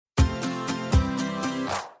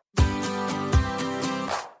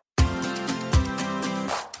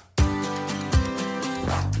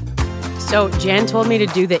So Jan told me to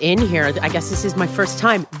do the in here. I guess this is my first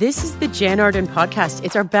time. This is the Jan Arden podcast.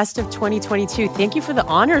 It's our best of 2022. Thank you for the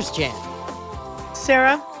honors, Jan.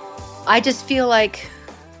 Sarah, I just feel like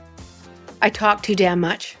I talk too damn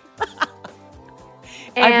much.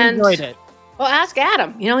 I've enjoyed it. Well, ask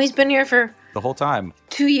Adam. You know, he's been here for The whole time.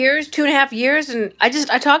 2 years, 2.5 years, and I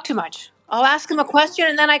talk too much. I'll ask him a question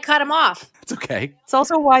and then I cut him off. It's okay. It's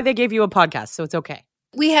also why they gave you a podcast, so it's okay.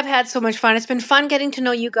 We have had so much fun. It's been fun getting to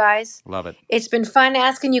know you guys. Love it. It's been fun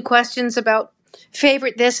asking you questions about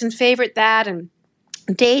favorite this and favorite that and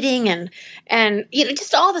dating and you know,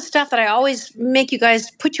 just all the stuff that I always make you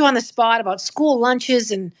guys put you on the spot about school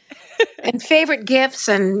lunches and and favorite gifts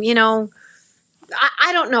and, you know,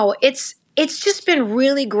 I don't know. It's just been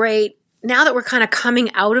really great now that we're kind of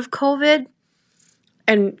coming out of COVID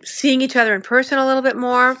and seeing each other in person a little bit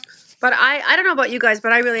more. But I don't know about you guys,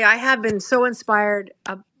 but I have been so inspired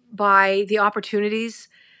by the opportunities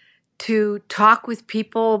to talk with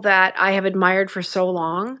people that I have admired for so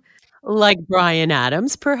long. Like Bryan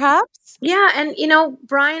Adams, perhaps? Yeah, and you know,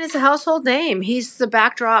 Bryan is a household name. He's the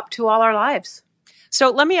backdrop to all our lives. So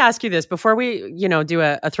let me ask you this before we, you know, do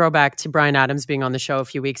a throwback to Bryan Adams being on the show a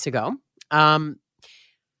few weeks ago.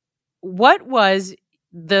 What was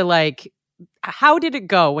how did it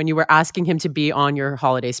go when you were asking him to be on your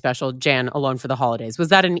holiday special, Jan Alone for the Holidays? Was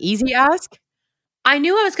that an easy ask? I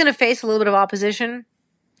knew I was going to face a little bit of opposition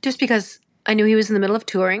just because I knew he was in the middle of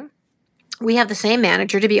touring. We have the same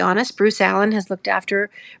manager, to be honest. Bruce Allen has looked after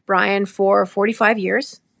Bryan for 45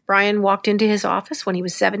 years. Bryan walked into his office when he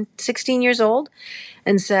was 16 years old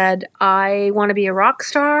and said, I want to be a rock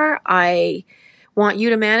star. I want you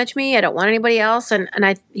to manage me. I don't want anybody else. And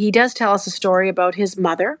he does tell us a story about his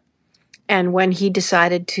mother and when he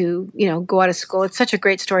decided to, you know, go out of school. It's such a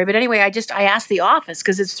great story. But anyway, I asked the office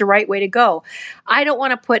because it's the right way to go. I don't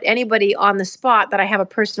want to put anybody on the spot that I have a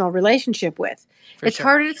personal relationship with. It's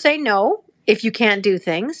harder to say no if you can't do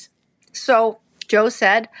things. So Joe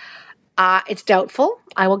said, it's doubtful.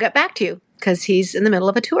 I will get back to you because he's in the middle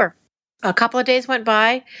of a tour. A couple of days went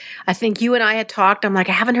by. I think you and I had talked. I'm like,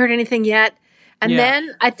 I haven't heard anything yet. And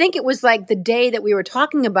then I think it was like the day that we were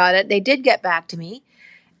talking about it, they did get back to me.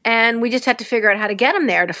 And we just had to figure out how to get him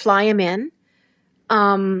there, to fly him in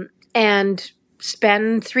and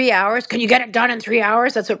spend 3 hours. Can you get it done in 3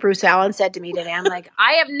 hours? That's what Bruce Allen said to me today. I'm like,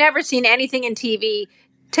 I have never seen anything in TV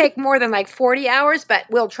take more than like 40 hours, but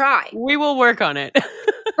we'll try. We will work on it.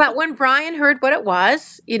 But when Bryan heard what it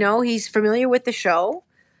was, you know, he's familiar with the show.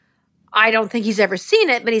 I don't think he's ever seen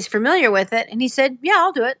it, but he's familiar with it. And he said, yeah,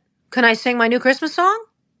 I'll do it. Can I sing my new Christmas song?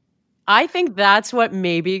 I think that's what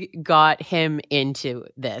maybe got him into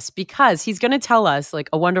this because he's going to tell us like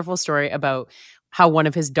a wonderful story about how one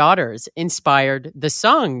of his daughters inspired the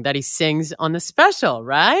song that he sings on the special,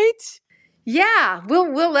 right? Yeah,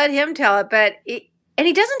 we'll let him tell it, but and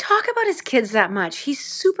he doesn't talk about his kids that much. He's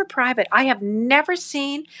super private. I have never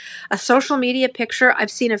seen a social media picture.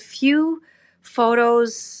 I've seen a few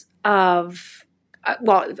photos of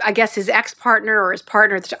I guess his ex-partner or his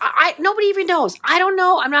partner. Nobody even knows. I don't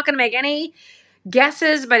know. I'm not going to make any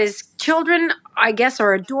guesses, but his children, I guess,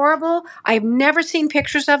 are adorable. I've never seen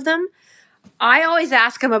pictures of them. I always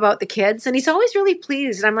ask him about the kids, and he's always really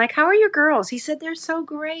pleased. And I'm like, how are your girls? He said, they're so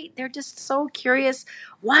great. They're just so curious.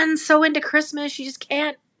 One's so into Christmas, she just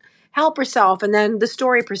can't help herself. And then the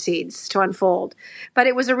story proceeds to unfold. But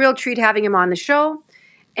it was a real treat having him on the show.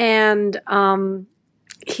 And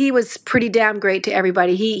he was pretty damn great to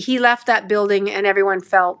everybody. He left that building and everyone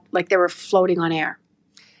felt like they were floating on air.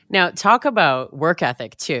 Now, talk about work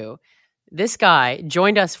ethic too. This guy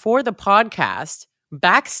joined us for the podcast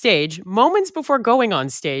backstage moments before going on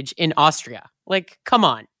stage in Austria. Like, come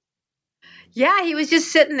on. Yeah, he was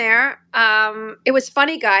just sitting there. It was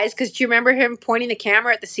funny, guys, because do you remember him pointing the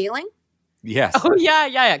camera at the ceiling? Yes. Oh,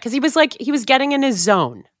 yeah. Because he was getting in his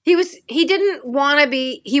zone. He didn't want to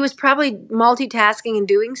be, he was probably multitasking and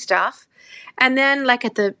doing stuff. And then like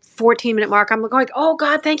at the 14-minute mark, I'm going, oh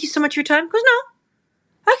God, thank you so much for your time. He goes,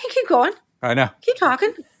 no, I can keep going. I know. Keep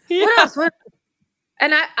talking. Yeah. What else?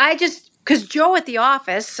 And I just, because Jo at the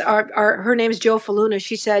office, her name is Jo Faluna,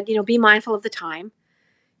 she said, you know, be mindful of the time.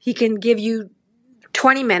 He can give you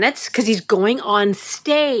 20 minutes because he's going on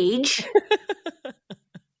stage.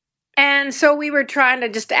 And so we were trying to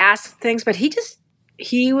just ask things, but he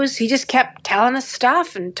just kept telling us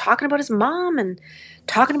stuff and talking about his mom and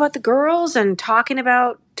talking about the girls and talking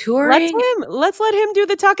about touring. Let's let him do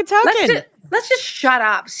the talking. Let's just shut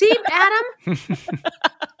up. See, Adam?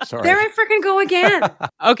 Sorry. There I freaking go again.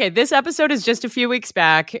 Okay, this episode is just a few weeks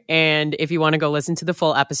back, and if you want to go listen to the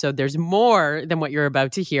full episode, there's more than what you're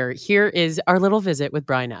about to hear. Here is our little visit with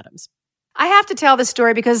Bryan Adams. I have to tell this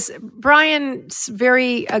story because Brian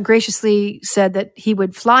very graciously said that he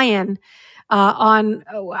would fly in on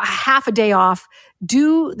half a day off,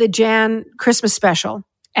 do the Jan Christmas special,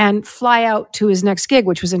 and fly out to his next gig,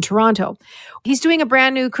 which was in Toronto. He's doing a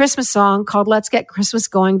brand new Christmas song called Let's Get Christmas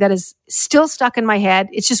Going that is still stuck in my head.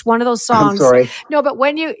 It's just one of those songs. I'm sorry. No, but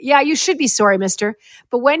you should be sorry, mister.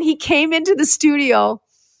 But when he came into the studio,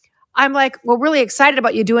 I'm like, well, really excited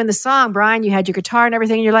about you doing the song, Brian. You had your guitar and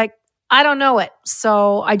everything. And you're like, I don't know it.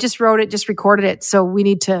 So I just wrote it, just recorded it. So we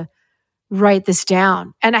need to write this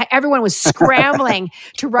down. And everyone was scrambling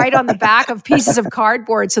to write on the back of pieces of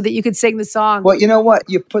cardboard so that you could sing the song. Well, you know what?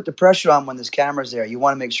 You put the pressure on when there's cameras there. You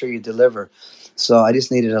want to make sure you deliver. So I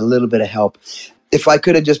just needed a little bit of help. If I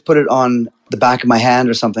could have just put it on the back of my hand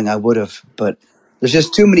or something, I would have. But there's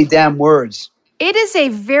just too many damn words. It is a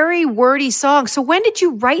very wordy song. So when did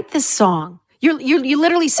you write this song? You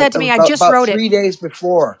literally said to me, I just wrote it. 3 days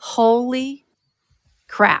before. Holy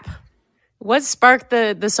crap. What sparked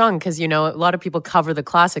the song? Because, a lot of people cover the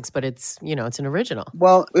classics, but it's an original.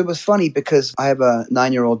 Well, it was funny because I have a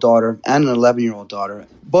 9-year-old daughter and an 11-year-old daughter.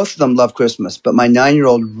 Both of them love Christmas, but my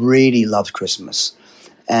 9-year-old really loves Christmas.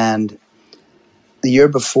 And the year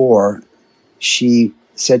before, she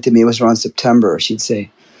said to me, it was around September, she'd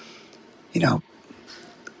say,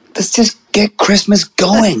 let's just get Christmas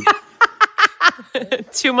going.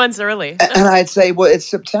 2 months early. And I'd say, well, it's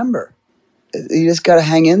September. You just got to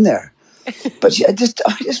hang in there. But I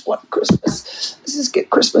just want Christmas. Let's just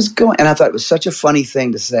get Christmas going. And I thought it was such a funny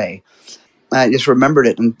thing to say. I just remembered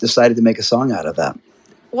it and decided to make a song out of that.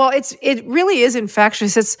 Well, it really is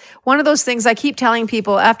infectious. It's one of those things I keep telling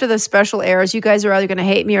people after the special airs, you guys are either going to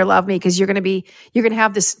hate me or love me because you're going to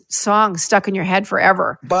have this song stuck in your head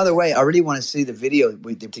forever. By the way, I really want to see the video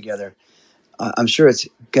we did together. I'm sure it's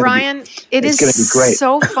going to be Brian, it is going to be great.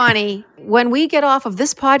 So funny. When we get off of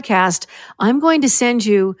this podcast, I'm going to send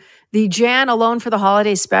you the Jan Alone for the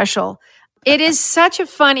Holidays special. It is such a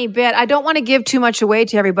funny bit. I don't want to give too much away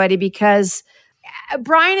to everybody because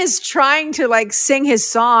Brian is trying to sing his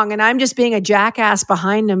song and I'm just being a jackass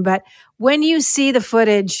behind him. But when you see the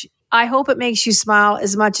footage, I hope it makes you smile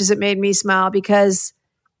as much as it made me smile because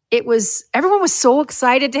everyone was so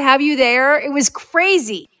excited to have you there. It was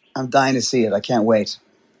crazy. I'm dying to see it. I can't wait.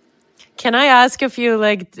 Can I ask a few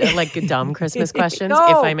dumb Christmas questions,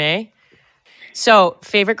 No. if I may? So,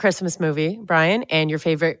 favorite Christmas movie, Brian, and your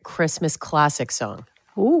favorite Christmas classic song?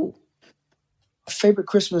 Ooh. Favorite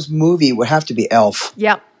Christmas movie would have to be Elf.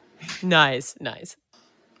 Yep. Nice.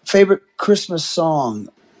 Favorite Christmas song.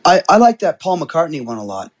 I like that Paul McCartney one a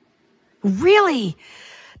lot. Really?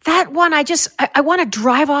 That one, I want to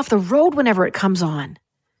drive off the road whenever it comes on.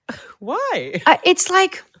 Why? It's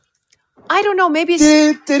like, I don't know, maybe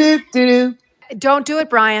it's... Don't do it,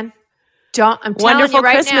 Brian. Don't. I'm telling Wonderful you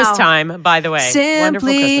right Christmas now. time, by the way. Wonderful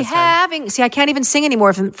Simply Christmas time. having... See, I can't even sing any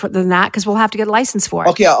more than that because we'll have to get a license for it.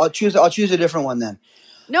 Okay, I'll choose a different one then.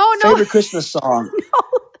 No. Favorite Christmas song.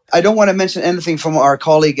 I don't want to mention anything from our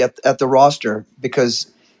colleague at the roster because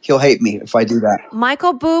he'll hate me if I do that.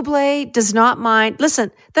 Michael Bublé does not mind.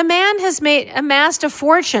 Listen, the man has amassed a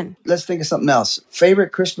fortune. Let's think of something else.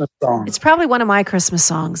 Favorite Christmas song. It's probably one of my Christmas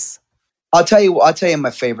songs. I'll tell you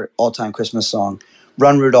my favorite all-time Christmas song.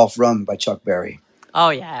 Run, Rudolph, Run by Chuck Berry. Oh,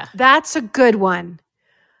 yeah. That's a good one.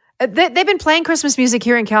 They've been playing Christmas music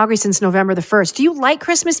here in Calgary since November the 1st. Do you like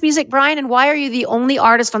Christmas music, Brian? And why are you the only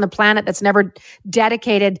artist on the planet that's never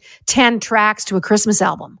dedicated 10 tracks to a Christmas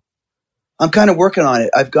album? I'm kind of working on it.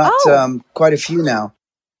 I've got quite a few now.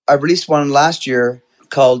 I released one last year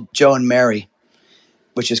called Joe and Mary,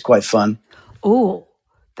 which is quite fun. Oh,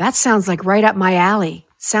 that sounds like right up my alley.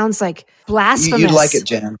 Sounds like blasphemous. You'd like it,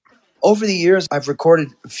 Jan. Over the years, I've recorded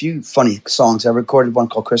a few funny songs. I recorded one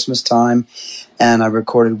called Christmas Time, and I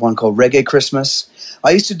recorded one called Reggae Christmas. I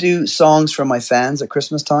used to do songs for my fans at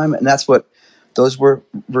Christmas time, and that's what those were.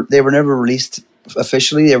 They were never released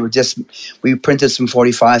officially. They were just, we printed some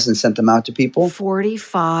 45s and sent them out to people.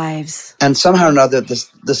 45s. And somehow or another,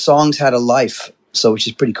 the songs had a life, which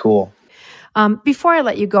is pretty cool. Before I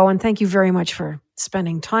let you go, and thank you very much for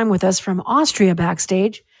spending time with us from Austria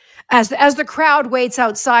backstage, as the crowd waits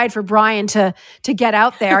outside for Brian to get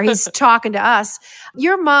out there, he's talking to us.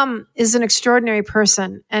 Your mom is an extraordinary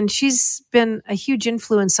person, and she's been a huge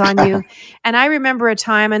influence on you. And I remember a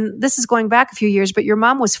time, and this is going back a few years, but your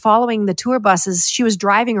mom was following the tour buses. She was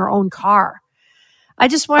driving her own car. I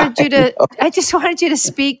just wanted you to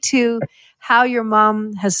speak to how your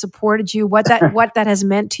mom has supported you, what that has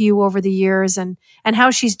meant to you over the years, and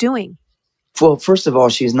how she's doing. Well, first of all,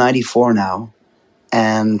 she's 94 now.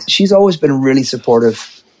 And she's always been really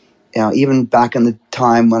supportive, even back in the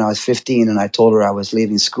time when I was 15 and I told her I was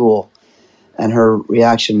leaving school. And her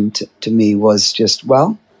reaction to me was just,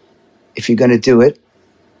 well, if you're going to do it,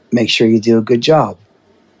 make sure you do a good job.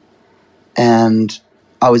 And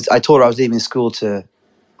I told her I was leaving school to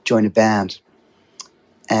join a band.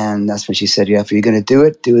 And that's when she said, yeah, if you're going to do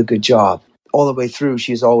it, do a good job. All the way through,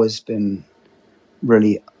 she's always been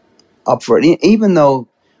really up for it. Even though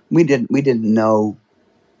we didn't know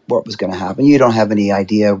what was going to happen. You don't have any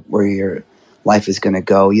idea where your life is going to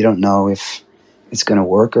go. You don't know if it's going to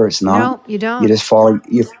work or it's not. No, you don't. You just follow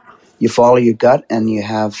your gut, and you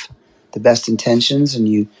have the best intentions, and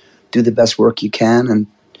you do the best work you can, and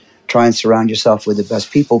try and surround yourself with the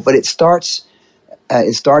best people. But it starts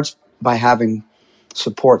by having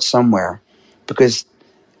support somewhere, because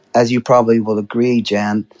as you probably will agree,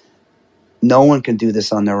 Jan, no one can do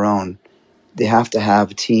this on their own. They have to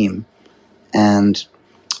have a team. And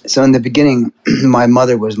so in the beginning, my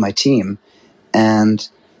mother was my team. And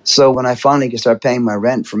so when I finally could start paying my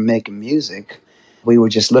rent from making music, we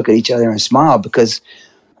would just look at each other and smile, because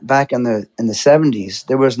back in the 70s,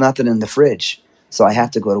 there was nothing in the fridge. So I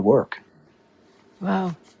had to go to work.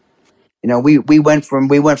 Wow. You know, we went from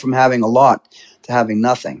having a lot to having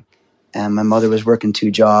nothing. And my mother was working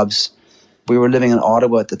 2 jobs. We were living in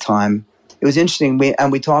Ottawa at the time. It was interesting.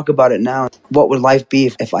 We talk about it now. What would life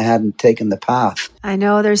be if I hadn't taken the path? I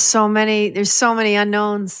know there's so many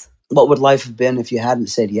unknowns. What would life have been if you hadn't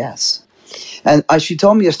said yes? And she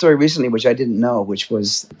told me a story recently, which I didn't know, which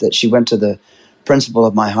was that she went to the principal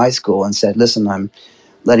of my high school and said, listen, I'm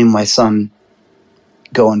letting my son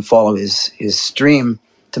go and follow his dream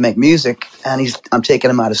to make music, and I'm taking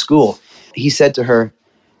him out of school. He said to her,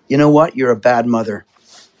 you know what? You're a bad mother,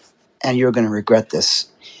 and you're going to regret this.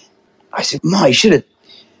 I said, Ma, you should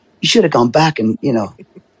have gone back and,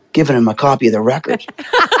 given him a copy of the record.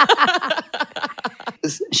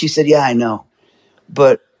 She said, yeah, I know.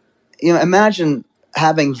 But, imagine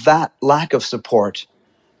having that lack of support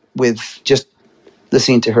with just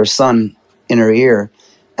listening to her son in her ear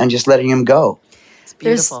and just letting him go. It's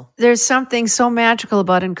beautiful. There's something so magical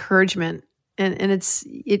about encouragement. And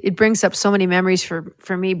it brings up so many memories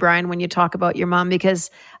for me, Brian, when you talk about your mom,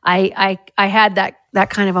 because I had that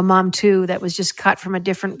kind of a mom too, that was just cut from a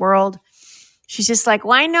different world. She's just like,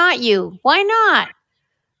 why not you? Why not?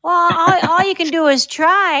 Well, all you can do is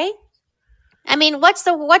try. I mean, what's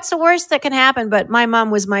the worst that can happen? But my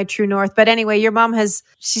mom was my true north. But anyway, your mom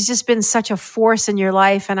she's just been such a force in your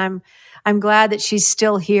life, and I'm glad that she's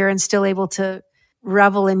still here and still able to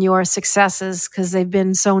revel in your successes, because they've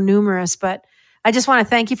been so numerous. But I just want to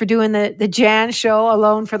thank you for doing the Jan show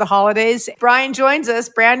alone for the holidays. Brian joins us,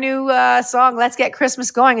 brand new song, Let's Get Christmas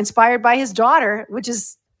Going, inspired by his daughter,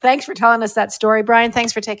 thanks for telling us that story, Brian.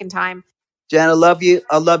 Thanks for taking time. Jan, I love you.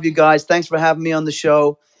 I love you guys. Thanks for having me on the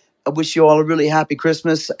show. I wish you all a really happy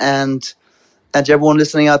Christmas. And to everyone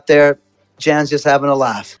listening out there, Jan's just having a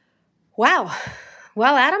laugh. Wow.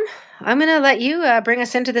 Well, Adam, I'm going to let you bring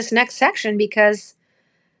us into this next section, because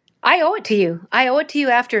I owe it to you. I owe it to you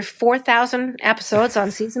after 4,000 episodes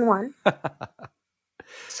on season 1.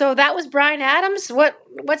 So that was Brian Adams.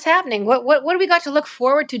 What's happening? What do we got to look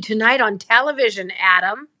forward to tonight on television,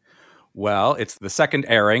 Adam? Well, it's the second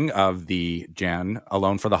airing of the Jan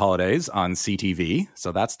Alone for the Holidays on CTV.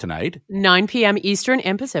 So that's tonight. 9 p.m. Eastern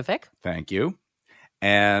and Pacific. Thank you.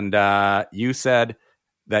 And you said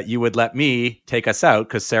that you would let me take us out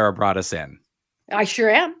because Sarah brought us in. I sure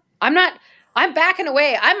am. I'm backing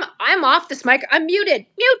away. I'm off this mic. I'm muted.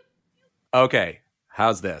 Mute. Okay.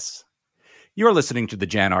 How's this? You're listening to the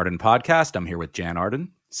Jan Arden podcast. I'm here with Jan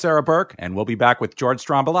Arden, Sarah Burke, and we'll be back with George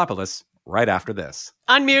Strombolopoulos right after this.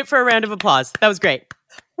 Unmute for a round of applause. That was great.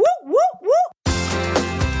 Woo, woo, woo.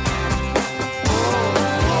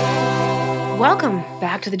 Welcome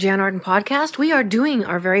back to the Jan Arden podcast. We are doing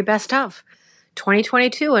our very best of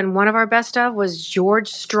 2022, and one of our best of was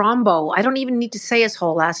George Strombo. I don't even need to say his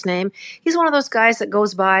whole last name. He's one of those guys that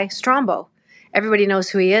goes by Strombo. Everybody knows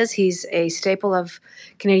who he is. He's a staple of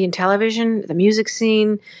Canadian television, the music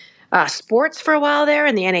scene, sports for a while there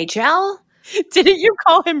in the NHL. Didn't you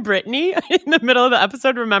call him Brittany in the middle of the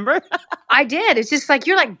episode, remember? I did. It's just like,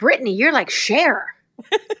 you're like Brittany. You're like Cher.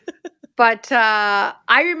 But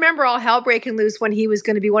I remember all hell breaking loose when he was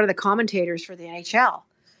going to be one of the commentators for the NHL.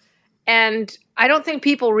 And I don't think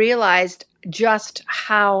people realized just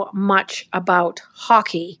how much about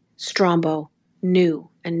hockey Strombo knew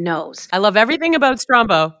and knows. I love everything about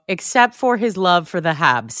Strombo except for his love for the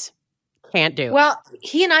Habs. Can't do. Well,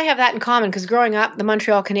 he and I have that in common, because growing up, the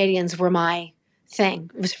Montreal Canadiens were my thing.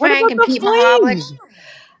 It was Frank and Pete Mahovlich.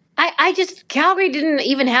 Calgary didn't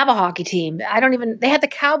even have a hockey team. They had the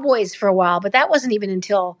Cowboys for a while, but that wasn't even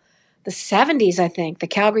until the 70s, I think. The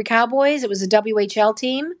Calgary Cowboys, it was a WHL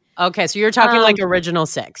team. Okay, so you're talking like original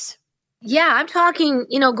 6. Yeah, I'm talking,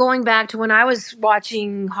 going back to when I was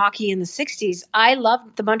watching hockey in the 60s. I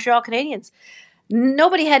loved the Montreal Canadiens.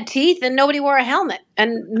 Nobody had teeth and nobody wore a helmet.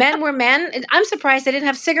 And men were men. I'm surprised they didn't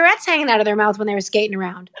have cigarettes hanging out of their mouth when they were skating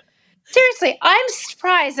around. Seriously, I'm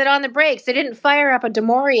surprised that on the breaks they didn't fire up a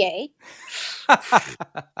Demorier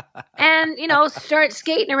and start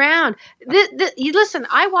skating around. Listen,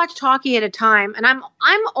 I watched hockey at a time, and I'm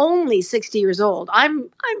only 60 years old. I'm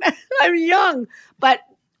young, but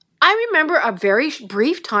I remember a very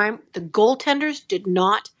brief time the goaltenders did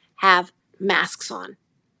not have masks on.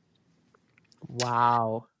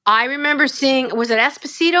 Wow. I remember seeing, was it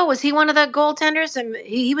Esposito? Was he one of the goaltenders? And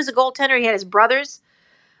he was a goaltender. He had his brothers,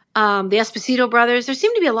 the Esposito brothers. There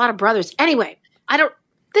seemed to be a lot of brothers. Anyway,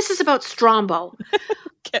 this is about Strombo.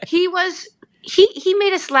 Okay. He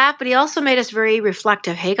made us laugh, but he also made us very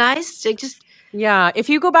reflective. Hey guys, yeah, if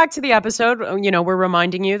you go back to the episode, we're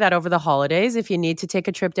reminding you that over the holidays, if you need to take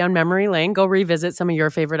a trip down memory lane, go revisit some of your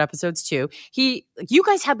favorite episodes too. You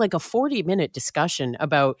guys had like a 40-minute discussion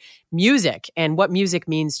about music and what music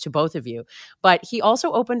means to both of you. But he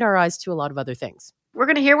also opened our eyes to a lot of other things. We're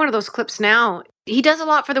going to hear one of those clips now. He does a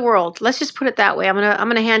lot for the world. Let's just put it that way. I'm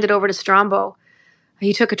going to hand it over to Strombo.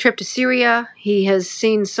 He took a trip to Syria. He has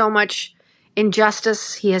seen so much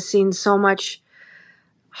injustice. He has seen so much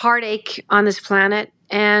heartache on this planet.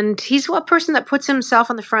 And he's a person that puts himself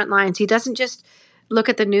on the front lines. He doesn't just look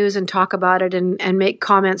at the news and talk about it and make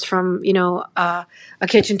comments from, a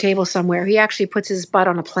kitchen table somewhere. He actually puts his butt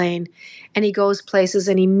on a plane and he goes places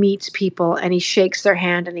and he meets people and he shakes their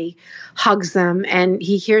hand and he hugs them and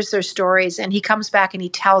he hears their stories and he comes back and he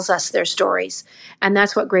tells us their stories. And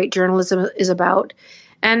that's what great journalism is about.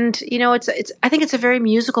 And, I think it's a very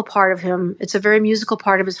musical part of him. It's a very musical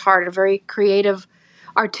part of his heart, a very creative,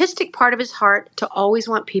 artistic part of his heart to always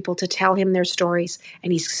want people to tell him their stories.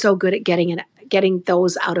 And he's so good at getting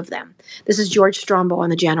those out of them. This is George Strombo on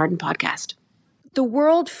the Jan Arden Podcast. The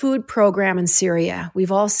World Food Program in Syria.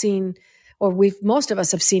 We've all seen, most of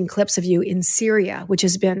us have seen clips of you in Syria, which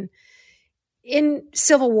has been in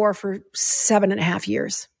civil war for 7.5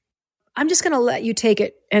 years. I'm just going to let you take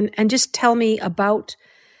it and just tell me about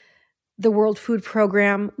the World Food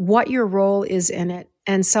Program, what your role is in it,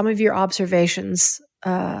 and some of your observations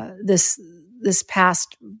this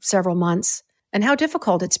past several months, and how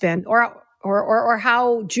difficult it's been, or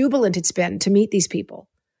how jubilant it's been to meet these people.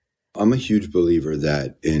 I'm a huge believer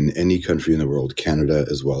that in any country in the world, Canada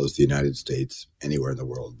as well as the United States, anywhere in the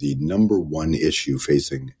world, the number one issue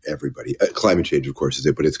facing everybody, climate change, of course, is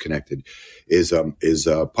it, but it's connected, is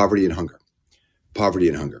poverty and hunger. Poverty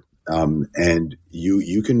and hunger. And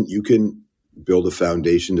you can build a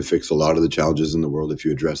foundation to fix a lot of the challenges in the world if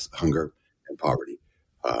you address hunger and poverty.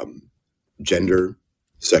 Gender,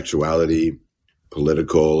 sexuality,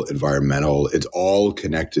 political, environmental, it's all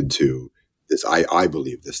connected to this. I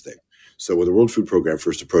believe this thing. So when the World Food Program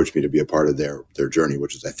first approached me to be a part of their journey,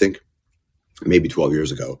 which is, I think, maybe 12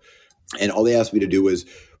 years ago, and all they asked me to do was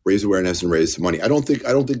raise awareness and raise some money. I don't think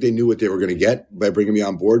they knew what they were going to get by bringing me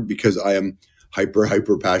on board, because I am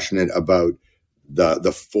hyper passionate about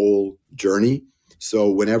the full journey.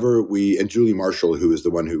 So whenever and Julie Marshall, who is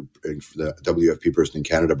the one who, the WFP person in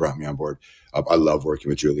Canada, brought me on board. I love working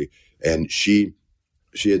with Julie, and she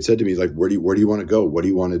had said to me, like, where do you want to go? What do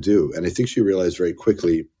you want to do? And I think she realized very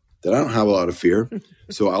quickly that I don't have a lot of fear.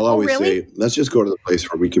 So I'll always say, let's just go to the place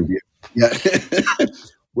where we can be. Yeah.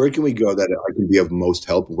 Where can we go that I can be of most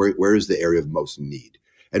help? Where is the area of most need?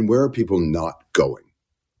 And where are people not going?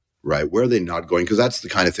 Right? Where are they not going? Because that's the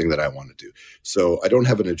kind of thing that I want to do. So I don't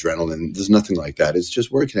have an adrenaline. There's nothing like that. It's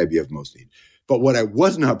just, where can I be of most need? But what I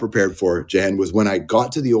was not prepared for, Jan, was when I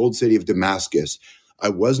got to the old city of Damascus, I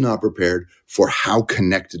was not prepared for how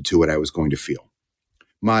connected to it I was going to feel.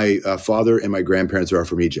 My father and my grandparents are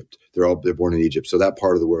from Egypt. They're born in Egypt. So that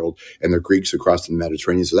part of the world, and they're Greeks across the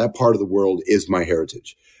Mediterranean. So that part of the world is my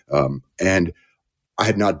heritage. And I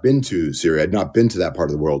had not been to Syria. I had not been to that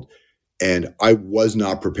part of the world. And I was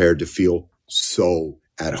not prepared to feel so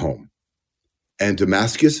at home. And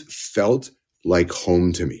Damascus felt like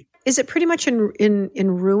home to me. Is it pretty much in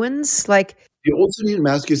ruins? Like, the old city of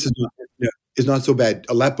Damascus is not so bad.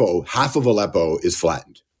 Aleppo, half of Aleppo is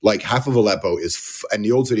flattened. Like, half of Aleppo and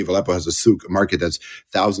the old city of Aleppo has a souk, a market that's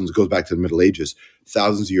goes back to the Middle Ages,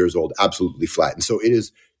 thousands of years old, absolutely flattened. So it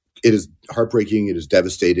is heartbreaking. It is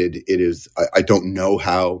devastated. It is, I don't know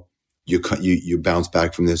how you bounce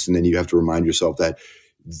back from this. And then you have to remind yourself that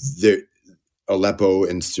Aleppo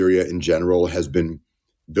and Syria in general has been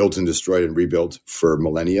built and destroyed and rebuilt for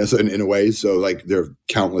millennia, so in a way. So, like, there are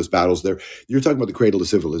countless battles there. You're talking about the cradle of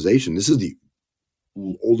civilization. This is the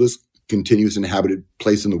oldest continuous inhabited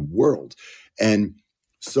place in the world. And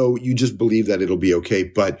so you just believe that it'll be okay,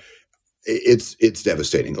 but it's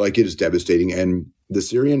devastating. Like, it is devastating. And the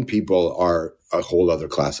Syrian people are a whole other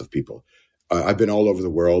class of people. I've been all over the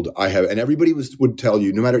world. And everybody would tell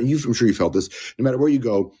you, no matter, I'm sure you felt this, no matter where you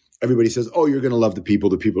go, everybody says, oh, you're going to love the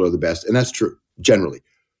people are the best. And that's true, generally.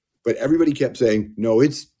 But everybody kept saying, no,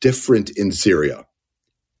 it's different in Syria.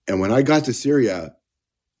 And when I got to Syria,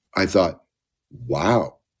 I thought,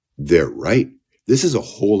 wow, they're right. This is a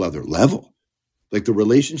whole other level. Like, the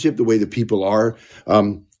relationship, the way the people are.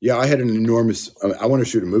 I had an enormous, I want to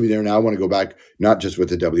shoot a movie there now. I want to go back, not just with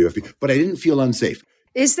the WFP, but I didn't feel unsafe.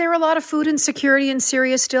 Is there a lot of food insecurity in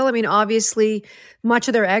Syria still? I mean, obviously, much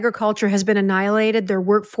of their agriculture has been annihilated. Their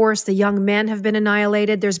workforce, the young men have been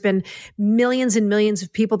annihilated. There's been millions and millions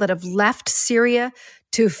of people that have left Syria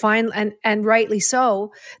to find, and rightly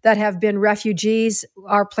so, that have been refugees,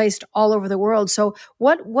 are placed all over the world. So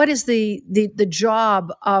what is the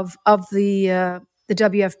job of the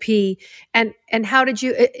WFP, and how did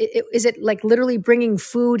you, is it like literally bringing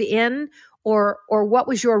food in, or what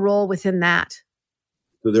was your role within that?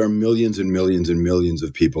 So there are millions and millions and millions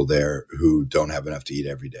of people there who don't have enough to eat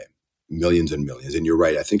every day. Millions and millions. And you're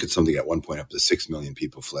right. I think it's something at one point up to 6 million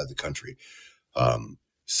people fled the country.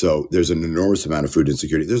 So there's an enormous amount of food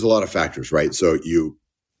insecurity. There's a lot of factors, right? So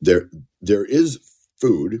there is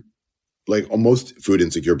food, like most food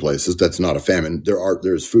insecure places. That's not a famine.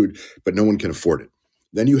 There's food, but no one can afford it.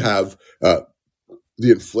 Then you have the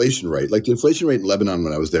inflation rate. Like, the inflation rate in Lebanon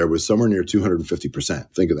when I was there was somewhere near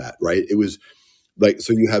 250%. Think of that, right? It was like,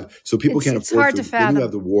 so people can't afford it's hard food. To fathom. Then you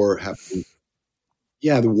have the war happening.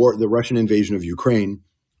 Yeah, the Russian invasion of Ukraine.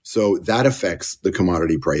 So that affects the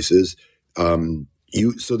commodity prices. So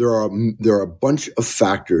there are a bunch of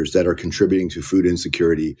factors that are contributing to food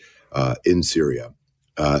insecurity in Syria.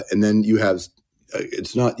 And then you have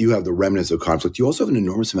the remnants of conflict. You also have an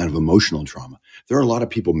enormous amount of emotional trauma. There are a lot of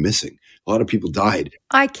people missing. A lot of people died.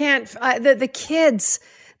 The kids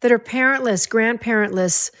that are parentless,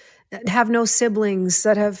 grandparentless, have no siblings,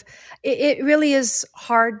 that have, it really is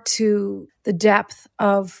hard to the depth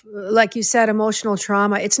of, like you said, emotional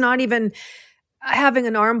trauma. It's not even having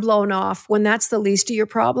an arm blown off when that's the least of your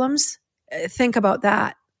problems. Think about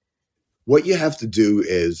that. What you have to do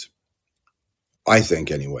is, I think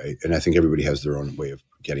anyway, and I think everybody has their own way of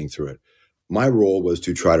getting through it. My role was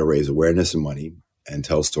to try to raise awareness and money and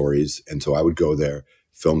tell stories. And so I would go there,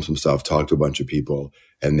 film some stuff, talk to a bunch of people.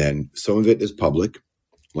 And then some of it is public.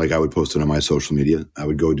 Like, I would post it on my social media. I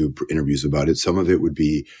would go do interviews about it. Some of it would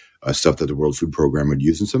be stuff that the World Food Program would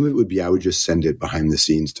use. And some of it would be, I would just send it behind the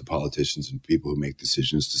scenes to politicians and people who make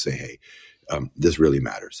decisions to say, hey, this really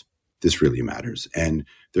matters. This really matters. And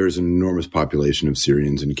there's an enormous population of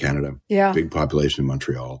Syrians in Canada. Yeah. Big population in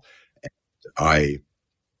Montreal. And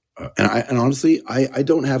I honestly, I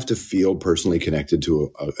don't have to feel personally connected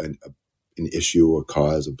to an issue, a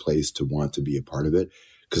cause, a place to want to be a part of it.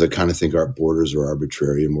 Because I kind of think our borders are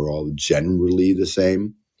arbitrary and we're all generally the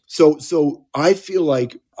same. So I feel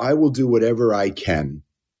like I will do whatever I can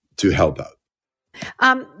to help out.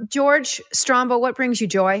 George Strombo, what brings you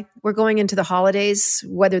joy? We're going into the holidays,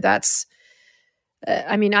 whether that's,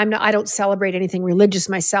 I don't celebrate anything religious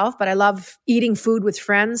myself, but I love eating food with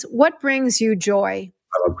friends. What brings you joy?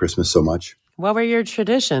 I love Christmas so much. What were your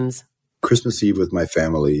traditions? Christmas Eve with my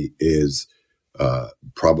family is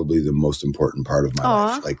probably the most important part of my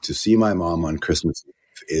life. Like, to see my mom on Christmas Eve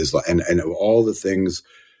is like, and of all the things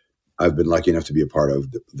I've been lucky enough to be a part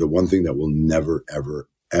of, the one thing that will never, ever,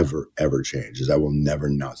 ever, ever change is I will never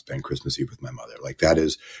not spend Christmas Eve with my mother. Like, that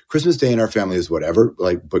is, Christmas Day in our family is whatever,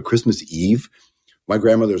 like, but Christmas Eve, my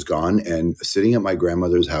grandmother's gone, and sitting at my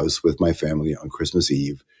grandmother's house with my family on Christmas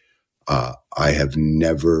Eve, I have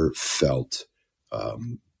never felt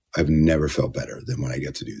better than when I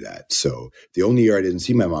get to do that. So the only year I didn't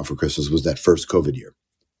see my mom for Christmas was that first COVID year.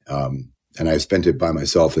 And I spent it by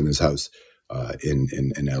myself in this house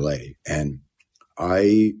in LA. And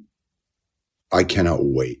I cannot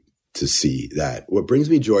wait to see that. What brings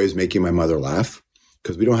me joy is making my mother laugh,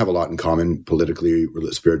 because we don't have a lot in common politically,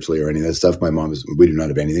 spiritually, or any of that stuff. We do not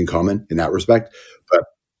have anything in common in that respect.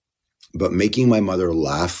 But making my mother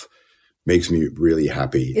laugh makes me really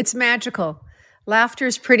happy. It's magical. Laughter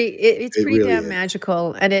is it's pretty really damn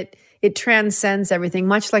magical, and it transcends everything,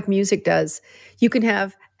 much like music does. You can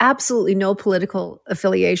have absolutely no political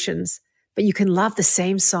affiliations, but you can love the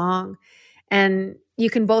same song, and you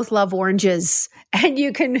can both love oranges, and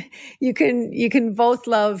you can both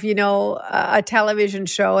love, a television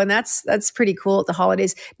show, and that's pretty cool at the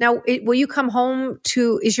holidays. Now, will you come home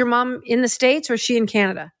is your mom in the States or is she in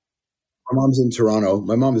Canada? My mom's in Toronto.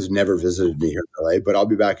 My mom has never visited me here in LA, but I'll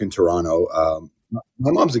be back in Toronto.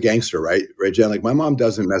 My mom's a gangster, right? Right, Jen? Like my mom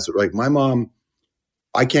doesn't mess with, like my mom,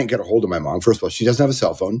 I can't get a hold of my mom. First of all, she doesn't have a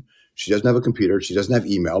cell phone. She doesn't have a computer. She doesn't have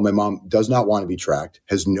email. My mom does not want to be tracked,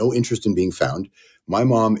 has no interest in being found. My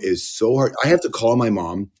mom is so hard. I have to call my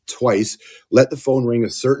mom twice, let the phone ring a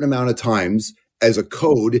certain amount of times as a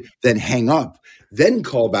code, then hang up, then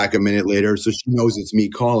call back a minute later so she knows it's me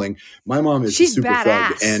calling. My mom is She's a super badass.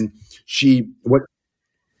 thug. And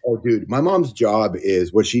oh dude, my mom's job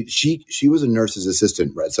is what she was a nurse's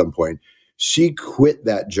assistant at some point. She quit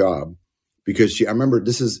that job because I remember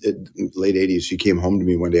this is late 80s. She came home to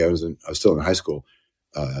me one day. I was still in high school.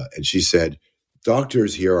 And she said,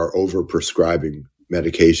 doctors here are over prescribing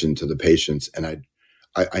medication to the patients. And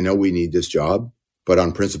I know we need this job, but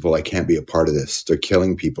on principle, I can't be a part of this. They're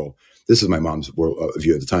killing people. This is my mom's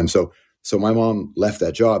view at the time. So my mom left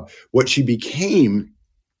that job. What she became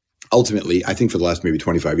ultimately, I think for the last maybe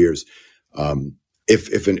 25 years,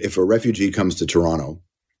 if a refugee comes to Toronto,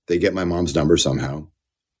 they get my mom's number somehow.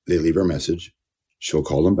 They leave her a message. She'll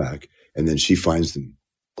call them back, and then she finds them.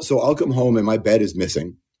 So I'll come home and my bed is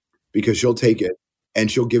missing because she'll take it and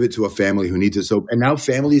she'll give it to a family who needs it. So, and now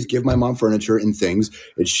families give my mom furniture and things,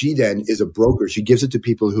 and she then is a broker. She gives it to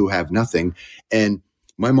people who have nothing. And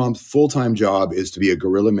my mom's full-time job is to be a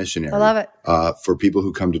guerrilla missionary. I love it. For people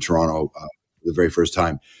who come to Toronto the very first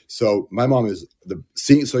time. So my mom is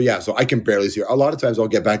so I can barely see her. A lot of times I'll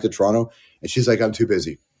get back to Toronto and she's like, I'm too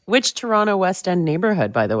busy. Which Toronto West End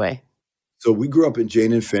neighborhood, by the way? So we grew up in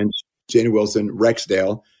Jane and Finch, Jane and Wilson,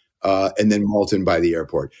 Rexdale, and then Malton by the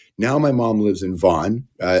airport. Now my mom lives in Vaughan,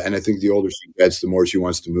 and I think the older she gets, the more she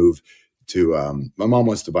wants to move to. My mom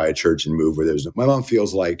wants to buy a church and move where there's. My mom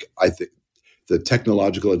feels like I think the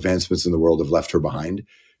technological advancements in the world have left her behind,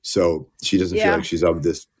 so she doesn't feel like she's of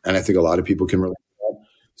this. And I think a lot of people can relate to that.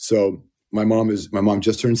 So my mom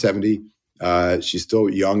just turned 70. She's still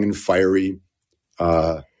young and fiery.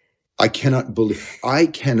 I cannot believe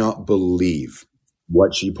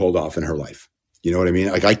what she pulled off in her life. You know what I mean?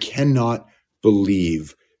 Like I cannot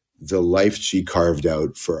believe the life she carved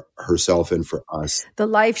out for herself and for us. The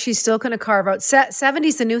life she's still going to carve out.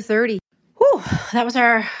 70's the new 30. Whew, that was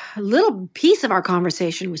our little piece of our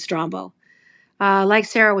conversation with Strombo. Like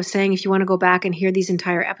Sarah was saying, if you want to go back and hear these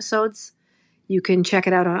entire episodes, you can check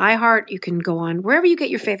it out on iHeart. You can go on wherever you get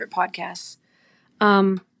your favorite podcasts.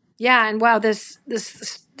 And wow, this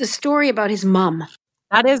story about his mom.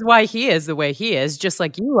 That is why he is the way he is, just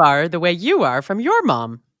like you are the way you are from your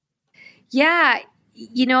mom. Yeah,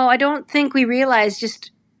 I don't think we realize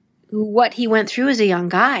just what he went through as a young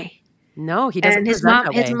guy. No, he doesn't. And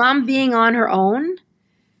his mom being on her own,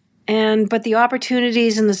 but the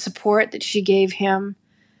opportunities and the support that she gave him.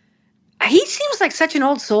 He seems like such an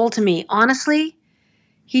old soul to me, honestly.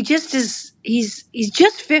 He just is. He's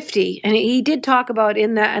just 50, and he did talk about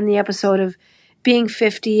in the episode of being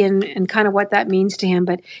 50 and kind of what that means to him.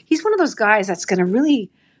 But he's one of those guys that's going to really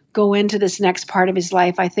go into this next part of his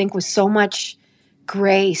life, I think, with so much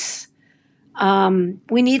grace.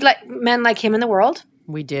 We need men like him in the world.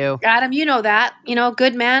 We do. Adam, you know that.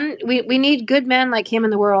 Good men. We need good men like him in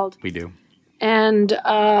the world. We do. And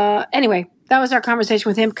anyway, that was our conversation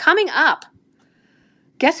with him. Coming up,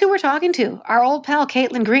 guess who we're talking to? Our old pal,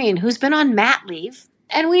 Caitlin Green, who's been on mat leave.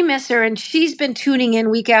 And we miss her, and she's been tuning in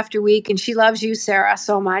week after week, and she loves you, Sarah,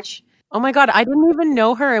 so much. Oh my God, I didn't even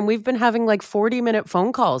know her, and we've been having like 40-minute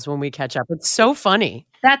phone calls when we catch up. It's so funny.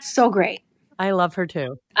 That's so great. I love her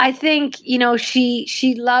too. I think, she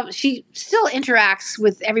still interacts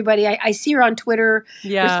with everybody. I see her on Twitter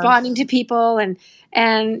responding to people and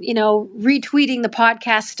retweeting the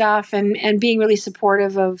podcast stuff and being really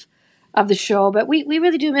supportive of the show. But we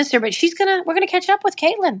really do miss her. But we're gonna catch up with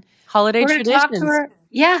Caitlin. Holiday traditions. Talk to her.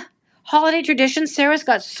 Yeah. Holiday traditions. Sarah's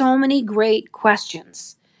got so many great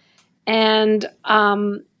questions. And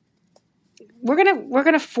we're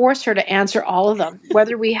gonna force her to answer all of them.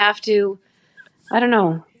 Whether we have to, I don't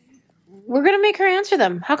know. We're gonna make her answer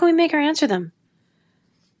them. How can we make her answer them?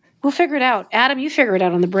 We'll figure it out. Adam, you figure it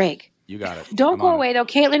out on the break. You got it. Don't go away though.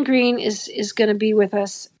 Caitlin Green is gonna be with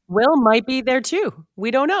us. Will might be there too.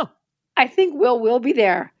 We don't know. I think Will be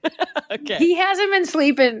there. Okay. He hasn't been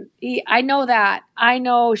sleeping. I know that. I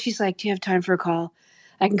know. She's like, do you have time for a call?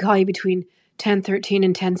 I can call you between 10:13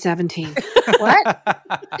 and 10:17. What?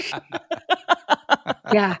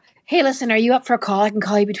 Yeah. Hey, listen, are you up for a call? I can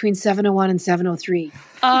call you between 7:01 and 7:03.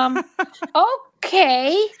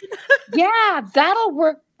 Okay. Yeah, that'll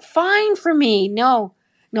work fine for me. No,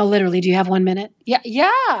 literally. Do you have 1 minute?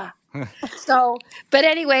 Yeah. So, but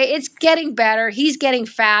anyway, it's getting better. He's getting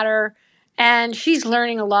fatter and she's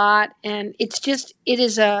learning a lot. And it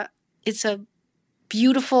is a It's a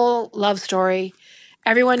beautiful love story.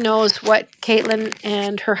 Everyone knows what Caitlin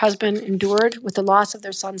and her husband endured with the loss of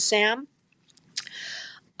their son, Sam,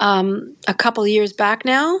 a couple of years back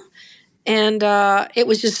now. And it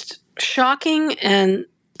was just shocking and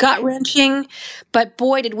gut-wrenching. But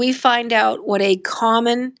boy, did we find out what a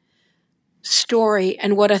common story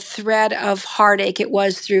and what a thread of heartache it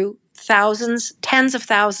was through thousands, tens of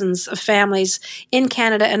thousands of families in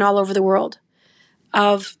Canada and all over the world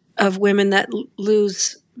of women that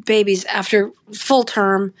lose babies after full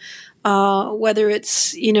term, whether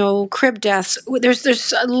it's, crib deaths.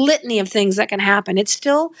 There's a litany of things that can happen. It's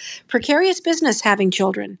still precarious business having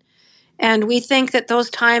children. And we think that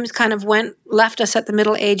those times kind of left us at the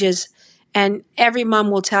Middle Ages. And every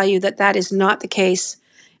mom will tell you that that is not the case.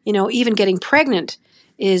 Even getting pregnant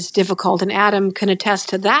is difficult. And Adam can attest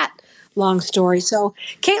to that long story. So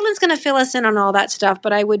Caitlin's going to fill us in on all that stuff,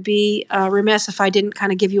 but I would be remiss if I didn't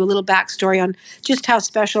kind of give you a little backstory on just how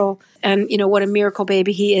special and, what a miracle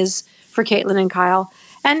baby he is for Caitlin and Kyle.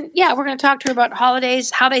 And yeah, we're going to talk to her about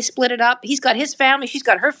holidays, how they split it up. He's got his family. She's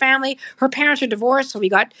got her family. Her parents are divorced. So we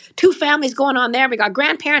got two families going on there. We got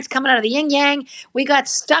grandparents coming out of the yin yang. We got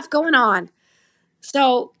stuff going on.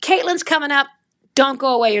 So Caitlin's coming up. Don't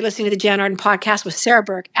go away. You're listening to the Jan Arden Podcast with Sarah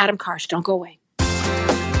Burke, Adam Karsh. Don't go away.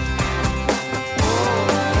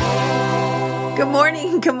 Good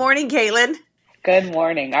morning. Good morning, Caitlin. Good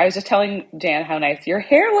morning. I was just telling Jan how nice your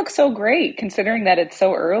hair looks so great, considering that it's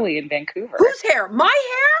so early in Vancouver. Whose hair? My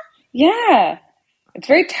hair? Yeah. It's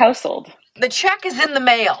very tousled. The check is in the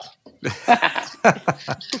mail.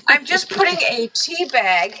 I'm just putting a tea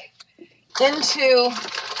bag into,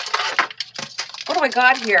 what do I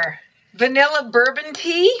got here? Vanilla bourbon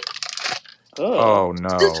tea? Ooh. Oh,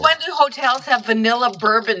 no. Since when do hotels have vanilla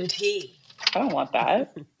bourbon tea? I don't want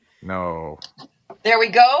that. No. There we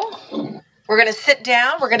go. We're going to sit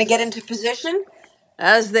down. We're going to get into position,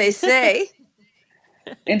 as they say.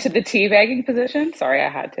 Into the teabagging position? Sorry, I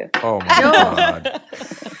had to. Oh, my God.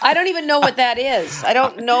 I don't even know what that is. I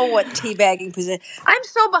don't know what teabagging position. I'm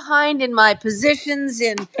so behind in my positions,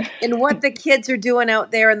 in what the kids are doing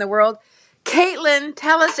out there in the world. Caitlin,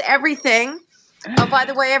 tell us everything. Oh, by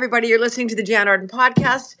the way, everybody, you're listening to the Jan Arden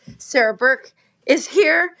Podcast. Sarah Burke is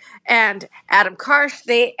here, and Adam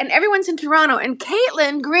Karsh. And everyone's in Toronto. And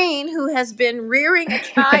Caitlin Green, who has been rearing a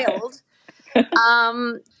child.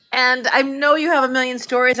 And I know you have a million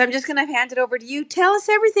stories. I'm just going to hand it over to you. Tell us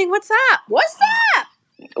everything. What's up? What's up?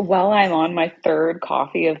 Well, I'm on my third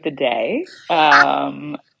coffee of the day.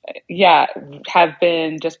 Have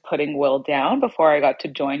been just putting Will down before I got to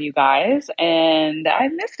join you guys. And I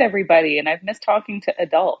missed everybody, and I've missed talking to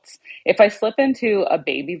adults. If I slip into a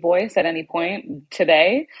baby voice at any point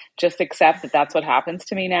today, just accept that that's what happens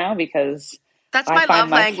to me now, because that's my love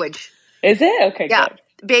language. Is it? Okay, yeah. Good.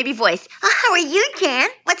 Baby voice. Oh, how are you, Jan?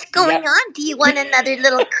 What's going on? Do you want another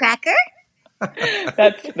little cracker?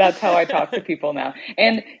 That's how I talk to people now.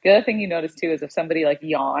 And the other thing you notice too is if somebody like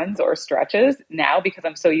yawns or stretches now, because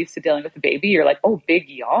I'm so used to dealing with the baby, you're like, oh, big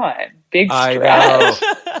yawn, big stretch.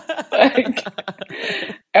 Like,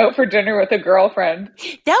 out for dinner with a girlfriend.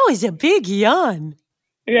 That was a big yawn.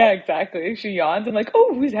 Yeah, exactly. She yawns. I'm like,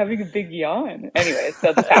 oh, who's having a big yawn? Anyway,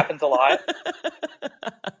 so this happens a lot.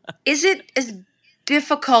 Is it as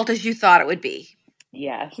difficult as you thought it would be?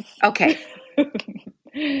 Yes. Okay.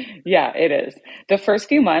 Yeah, it is. The first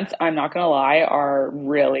few months, I'm not going to lie, are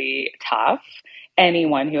really tough.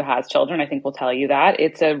 Anyone who has children, I think, will tell you that.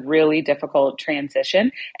 It's a really difficult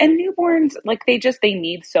transition. And newborns, like, they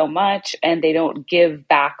need so much, and they don't give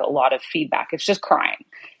back a lot of feedback. It's just crying.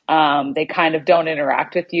 They kind of don't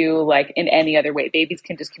interact with you like in any other way. Babies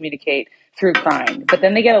can just communicate through crying. But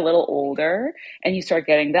then they get a little older and you start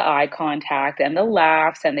getting the eye contact and the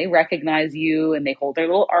laughs, and they recognize you and they hold their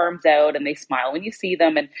little arms out and they smile when you see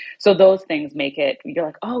them. And so those things make it, you're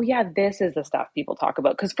like, oh yeah, this is the stuff people talk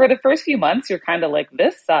about. Because for the first few months, you're kind of like,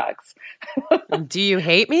 this sucks. Do you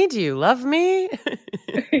hate me? Do you love me?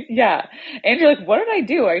 Yeah. And you're like, what did I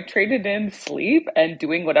do? I traded in sleep and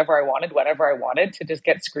doing whatever I wanted, whenever I wanted, to just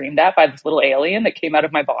get screamed at by this little alien that came out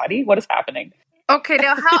of my body. What is happening? Okay,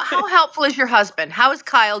 now how helpful is your husband? How is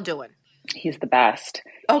Kyle doing? He's the best.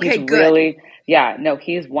 Okay, he's good. Really,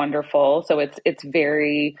 he's wonderful. So it's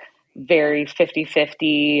very, very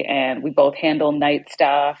 50-50, and we both handle night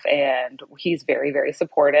stuff, and he's very, very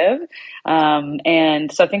supportive.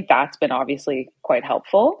 And so I think that's been obviously quite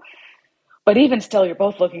helpful. But even still, you're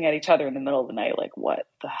both looking at each other in the middle of the night like, what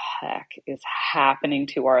the heck is happening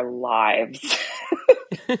to our lives?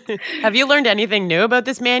 Have you learned anything new about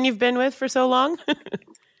this man you've been with for so long?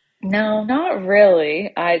 No, not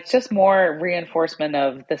really. It's just more reinforcement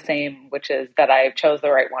of the same, which is that I chose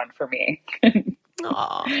the right one for me.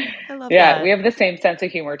 Aw, I love Yeah, we that. have the same sense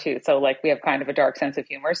of humor too. So, like, we have kind of a dark sense of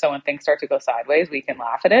humor. So, when things start to go sideways, we can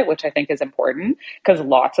laugh at it, which I think is important because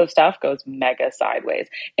lots of stuff goes mega sideways.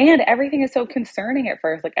 And everything is so concerning at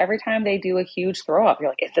first. Like, every time they do a huge throw up, you're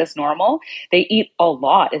like, is this normal? They eat a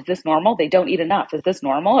lot. Is this normal? They don't eat enough. Is this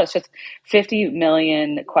normal? It's just 50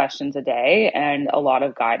 million questions a day and a lot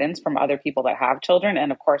of guidance from other people that have children.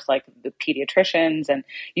 And of course, like the pediatricians, and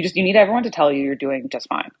you need everyone to tell you you're doing just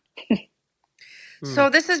fine. Hmm. So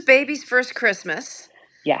this is baby's first Christmas.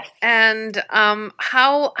 Yes. And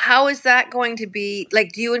how is that going to be?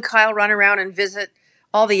 Like, do you and Kyle run around and visit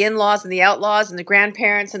all the in-laws and the outlaws and the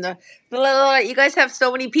grandparents and you guys have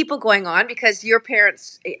so many people going on because your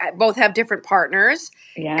parents both have different partners.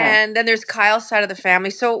 Yeah. And then there's Kyle's side of the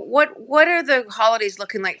family. So what are the holidays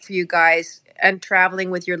looking like for you guys and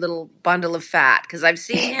traveling with your little bundle of fat? Because I've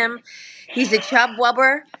seen him. He's a chub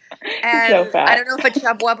wubber. So And I fat. don't know if a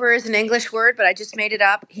chub wubber is an English word, but I just made it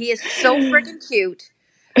up. He is so friggin' cute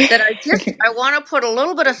that I want to put a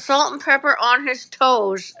little bit of salt and pepper on his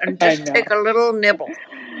toes and I just know. take a little nibble.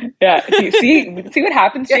 Yeah. See what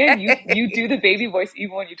happens, Jan? You do the baby voice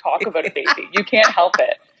even when you talk about a baby. You can't help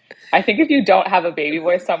it. I think if you don't have a baby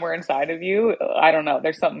voice somewhere inside of you, I don't know,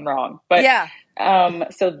 there's something wrong. But Yeah.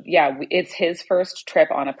 so yeah, it's his first trip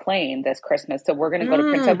on a plane this Christmas. So we're going to go to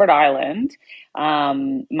Prince Edward Island.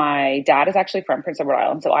 My dad is actually from Prince Edward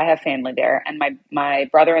Island, so I have family there. And my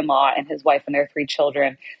brother-in-law and his wife and their 3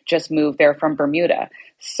 children just moved there from Bermuda.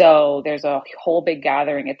 So there's a whole big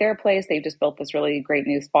gathering at their place. They've just built this really great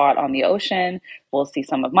new spot on the ocean. We'll see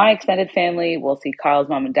some of my extended family. We'll see Kyle's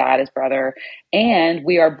mom and dad, his brother. And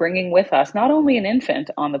we are bringing with us not only an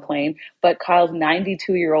infant on the plane, but Kyle's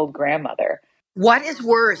 92-year-old grandmother. What is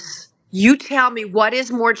worse? You tell me what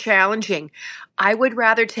is more challenging. I would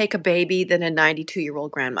rather take a baby than a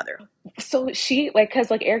 92-year-old grandmother. So she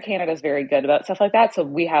because Air Canada is very good about stuff like that. So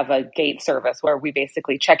we have a gate service where we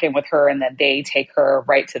basically check in with her and then they take her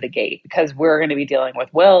right to the gate because we're going to be dealing with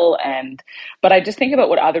Will. But I just think about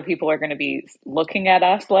what other people are going to be looking at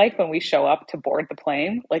us like when we show up to board the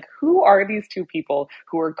plane. Like, who are these 2 people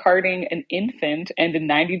who are carting an infant and a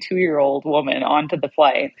 92-year-old woman onto the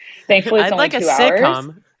flight? Thankfully, it's I'd only like a 2 hours.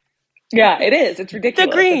 sitcom. Yeah, it is. It's ridiculous.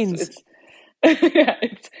 The Greens. Yeah,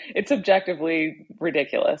 it's objectively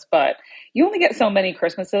ridiculous, but you only get so many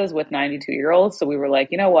Christmases with 92-year-olds. So we were like,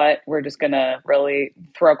 you know what? We're just going to really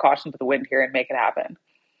throw caution to the wind here and make it happen.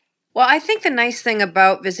 Well, I think the nice thing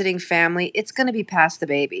about visiting family, it's going to be past the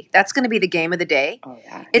baby. That's going to be the game of the day. Oh,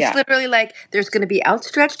 yeah. It's literally like there's going to be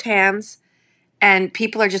outstretched hands and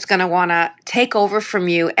people are just going to want to take over from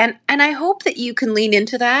you. And I hope that you can lean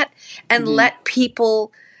into that and let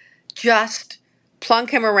people just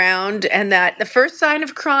plunk him around, and that the first sign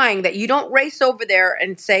of crying, that you don't race over there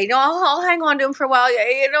and say, no, I'll hang on to him for a while.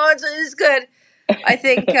 It's good. I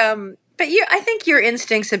think, I think your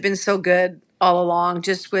instincts have been so good all along,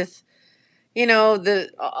 just with,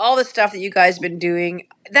 all the stuff that you guys have been doing.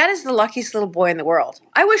 That is the luckiest little boy in the world.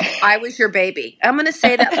 I wish I was your baby. I'm going to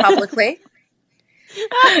say that publicly.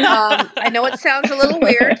 I know it sounds a little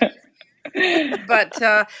weird, but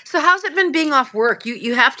so how's it been being off work?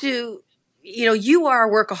 You have to, you are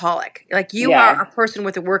a workaholic. Like, you are a person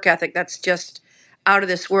with a work ethic that's just out of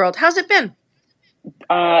this world. How's it been?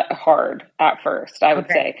 Hard at first, I would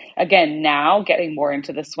say. Again, now getting more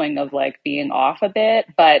into the swing of being off a bit,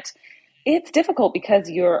 but it's difficult because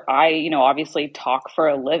I obviously talk for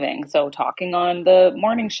a living. So talking on the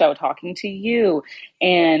morning show, talking to you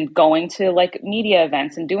and going to media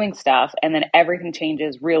events and doing stuff. And then everything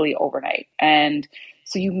changes really overnight. And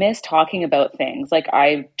so you miss talking about things.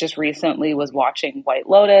 I just recently was watching White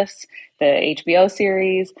Lotus, the HBO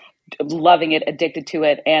series, loving it, addicted to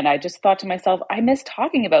it. And I just thought to myself, I miss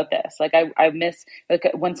talking about this. I miss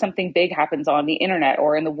when something big happens on the internet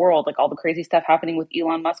or in the world, all the crazy stuff happening with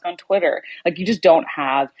Elon Musk on Twitter. You just don't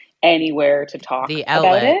have anywhere to talk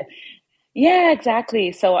about it. Yeah,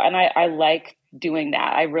 exactly. So, and I like doing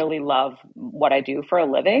that. I really love what I do for a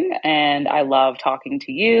living, and I love talking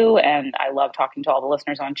to you, and I love talking to all the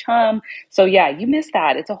listeners on Chum. So yeah, you miss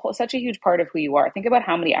that. It's such a huge part of who you are. Think about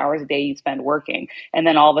how many hours a day you spend working, and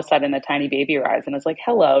then all of a sudden a tiny baby arrives and it's like,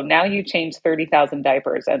 hello, now you changed 30,000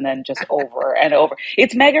 diapers, and then just over and over.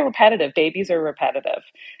 It's mega repetitive. Babies are repetitive.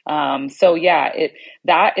 So yeah,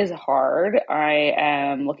 that is hard. I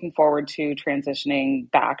am looking forward to transitioning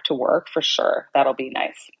back to work for sure. That'll be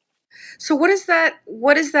nice. So what does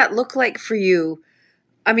that look like for you?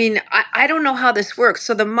 I mean, I don't know how this works.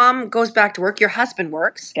 So the mom goes back to work. Your husband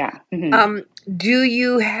works. Yeah. Mm-hmm. Do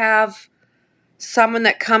you have someone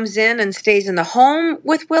that comes in and stays in the home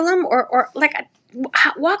with Willem, or like,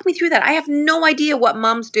 walk me through that. I have no idea what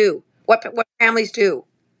moms do, what families do.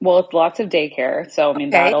 Well, it's lots of daycare. So, I mean,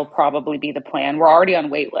 that'll probably be the plan. We're already on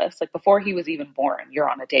wait lists. Like before he was even born, you're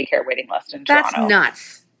on a daycare waiting list in Toronto. That's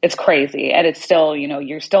nuts. It's crazy. And it's still,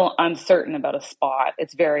 you're still uncertain about a spot.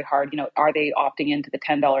 It's very hard. Are they opting into the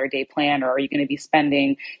 $10 a day plan, or are you going to be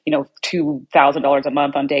spending, $2,000 a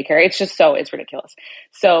month on daycare? It's ridiculous.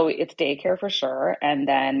 So it's daycare for sure. And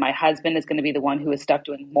then my husband is going to be the one who is stuck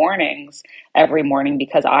doing mornings every morning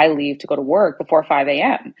because I leave to go to work before 5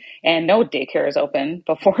 a.m. and no daycare is open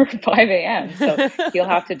before 5 a.m. So he'll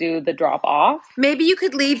have to do the drop off. Maybe you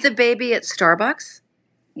could leave the baby at Starbucks.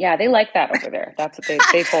 Yeah, they like that over there. That's what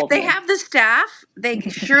they told me. They have the staff.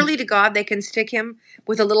 Surely to God, they can stick him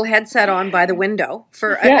with a little headset on by the window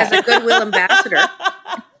as a Goodwill ambassador.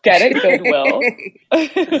 Get it, Goodwill.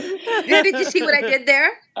 Did you see what I did there?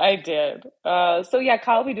 I did. So yeah,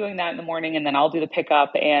 Kyle will be doing that in the morning, and then I'll do the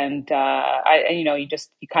pickup. And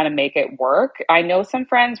you kind of make it work. I know some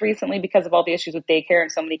friends recently, because of all the issues with daycare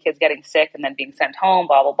and so many kids getting sick and then being sent home,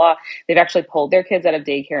 blah blah blah. They've actually pulled their kids out of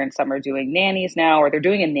daycare, and some are doing nannies now, or they're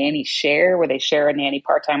doing a nanny share where they share a nanny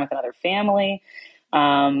part time with another family.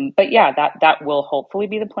 But yeah, that will hopefully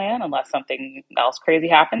be the plan unless something else crazy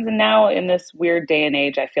happens. And now in this weird day and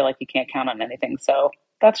age, I feel like you can't count on anything. So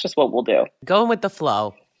that's just what we'll do. Going with the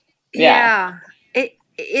flow. Yeah.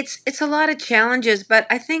 It's a lot of challenges, but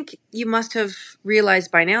I think you must have realized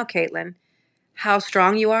by now, Caitlin, how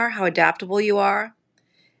strong you are, how adaptable you are.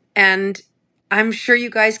 And I'm sure you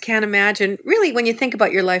guys can't imagine, really, when you think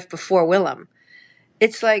about your life before Willem,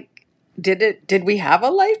 it's like, did we have a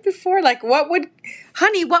life before? Like, what would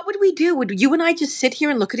we do? Would you and I just sit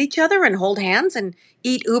here and look at each other and hold hands and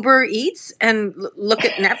eat Uber Eats and look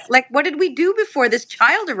at Netflix? Like, what did we do before this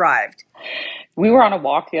child arrived? We were on a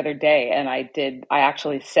walk the other day, and I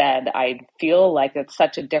actually said, I feel like it's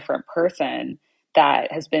such a different person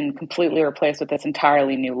that has been completely replaced with this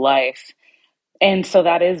entirely new life. And so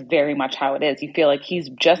that is very much how it is. You feel like he's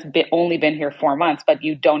just only been here 4 months, but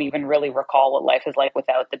you don't even really recall what life is like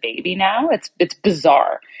without the baby now. It's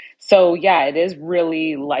bizarre. So yeah, it is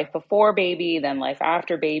really life before baby, then life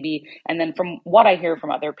after baby. And then from what I hear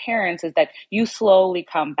from other parents is that you slowly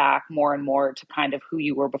come back more and more to kind of who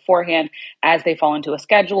you were beforehand. As they fall into a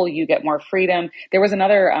schedule, you get more freedom. There was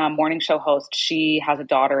another morning show host. She has a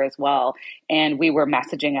daughter as well. And we were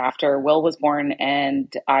messaging after Will was born.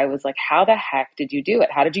 And I was like, how the heck did you do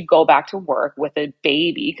it? How did you go back to work with a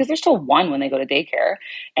baby? Because they're still one when they go to daycare,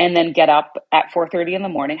 and then get up at 4:30 in the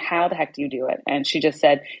morning. How the heck do you do it? And she just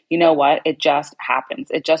said, you know what? It just happens.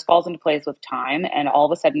 It just falls into place with time. And all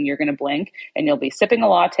of a sudden you're going to blink and you'll be sipping a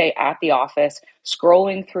latte at the office,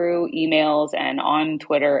 scrolling through emails and on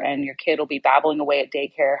Twitter, and your kid will be babbling away at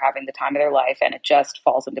daycare, having the time of their life. And it just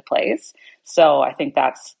falls into place. So I think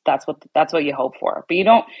that's what you hope for, but you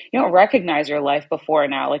don't recognize your life before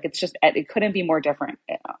now. Like it couldn't be more different.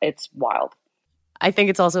 It's wild. I think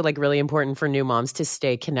it's also like really important for new moms to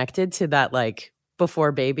stay connected to that like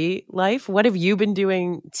before baby life. What have you been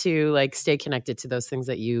doing to like stay connected to those things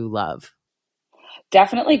that you love?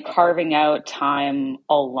 Definitely carving out time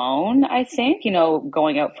alone, I think,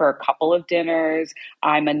 going out for a couple of dinners.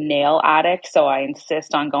 I'm a nail addict, so I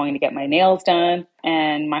insist on going to get my nails done.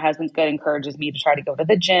 And my husband's good, encourages me to try to go to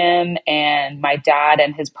the gym. And my dad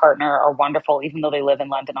and his partner are wonderful. Even though they live in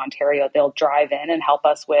London, Ontario, they'll drive in and help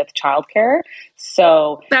us with childcare.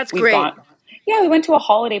 So that's great. We went to a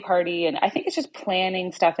holiday party, and I think it's just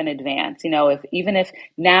planning stuff in advance. If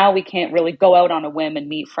now we can't really go out on a whim and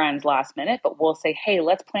meet friends last minute, but we'll say, hey,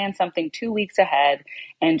 let's plan something 2 weeks ahead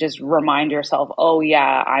and just remind yourself, oh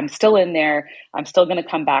yeah, I'm still in there. I'm still going to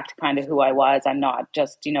come back to kind of who I was. I'm not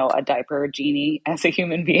just, a diaper genie as a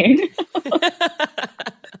human being.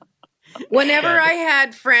 Whenever I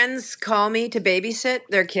had friends call me to babysit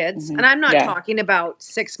their kids, and I'm not talking about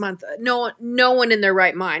 6 months, no one in their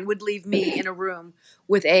right mind would leave me in a room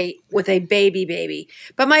with a baby.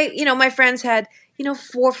 But my friends had,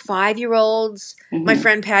 4, 5-year-olds. My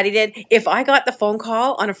friend Patty did. If I got the phone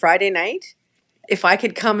call on a Friday night, if I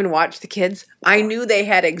could come and watch the kids, I knew they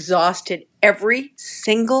had exhausted every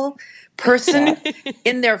single person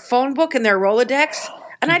in their phone book and their Rolodex.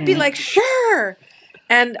 And I'd be like, sure.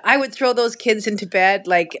 And I would throw those kids into bed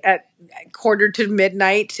like at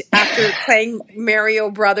 1:45 after playing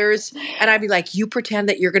Mario Brothers. And I'd be like, you pretend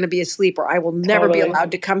that you're going to be asleep or I will never be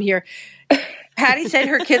allowed to come here. Patty said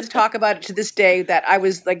her kids talk about it to this day that I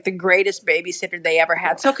was like the greatest babysitter they ever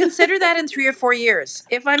had. So consider that in 3 or 4 years.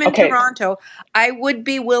 If I'm in Toronto, I would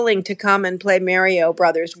be willing to come and play Mario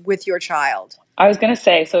Brothers with your child. I was going to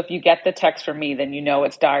say, so if you get the text from me, then you know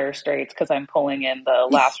it's dire straits because I'm pulling in the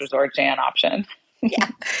last resort Jan option. Yeah.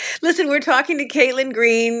 Listen, we're talking to Caitlin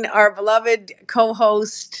Green, our beloved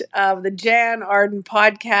co-host of the Jan Arden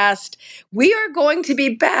podcast. We are going to be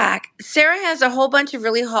back. Sarah has a whole bunch of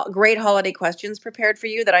really great holiday questions prepared for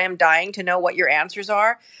you that I am dying to know what your answers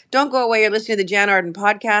are. Don't go away. You're listening to the Jan Arden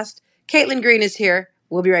podcast. Caitlin Green is here.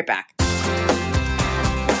 We'll be right back.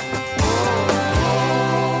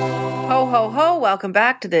 Ho, ho, ho. Welcome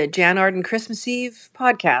back to the Jan Arden Christmas Eve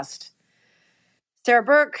podcast. Sarah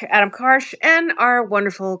Burke, Adam Karsh, and our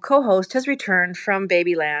wonderful co-host has returned from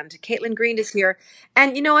Babyland. Caitlin Green is here.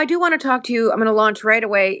 And, you know, I do want to talk to you. I'm going to launch right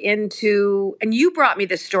away into, and you brought me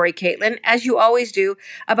this story, Caitlin, as you always do,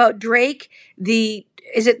 about Drake,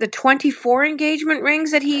 is it the 24 engagement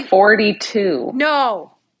rings that he... 42.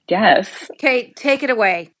 No. Yes. Okay, take it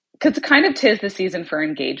away. Because it kind of 'tis the season for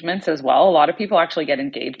engagements as well. A lot of people actually get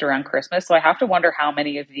engaged around Christmas. So I have to wonder how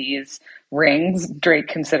many of these rings Drake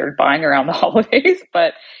considered buying around the holidays.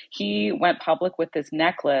 But he went public with this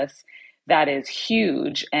necklace that is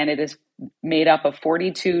huge, and it is made up of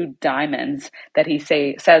 42 diamonds that he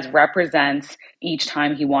says represents each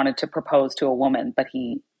time he wanted to propose to a woman, but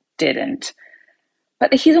he didn't.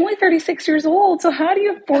 But he's only 36 years old, so how do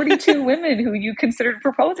you have 42 women who you considered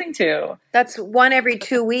proposing to? That's one every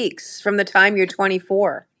 2 weeks from the time you're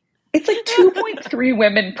 24. It's like 2.3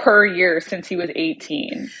 women per year since he was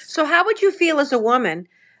 18. So how would you feel as a woman?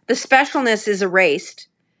 The specialness is erased.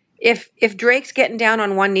 If Drake's getting down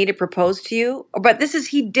on one knee to propose to you, but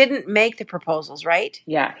he didn't make the proposals, right?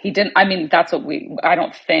 Yeah, he didn't. I mean, that's what I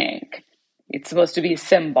don't think. It's supposed to be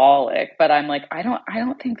symbolic, but I'm like, I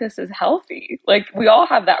don't think this is healthy. Like, we all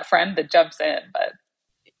have that friend that jumps in, but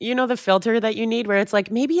you know the filter that you need where it's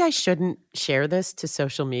like, maybe I shouldn't share this to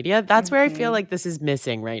social media. That's where I feel like this is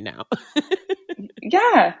missing right now.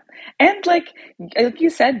 Yeah. And like you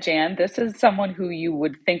said, Jan, this is someone who you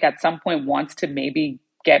would think at some point wants to maybe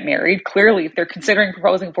get married. Clearly, if they're considering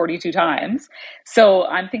proposing 42 times. So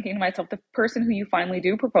I'm thinking to myself, the person who you finally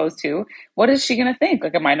do propose to, what is she going to think?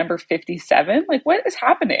 Like, am I number 57? Like, what is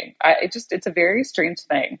happening? It's a very strange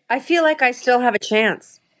thing. I feel like I still have a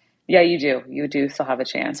chance. Yeah, you do. You do still have a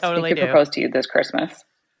chance. Totally he could propose to you this Christmas.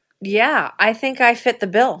 Yeah, I think I fit the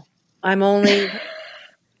bill. I'm only,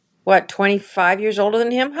 25 years older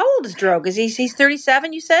than him? How old is Droke? He's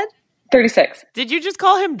 37, you said? 36. Did you just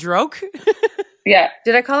call him Droke? Yeah.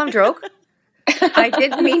 Did I call him Droke? I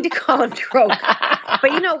didn't mean to call him Droke.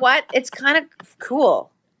 But you know what? It's kind of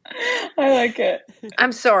cool. I like it.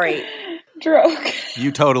 I'm sorry. Droke.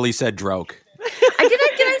 You totally said Droke. Did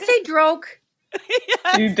I say Droke?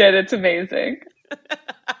 Yes. You did. It's amazing.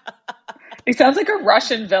 He sounds like a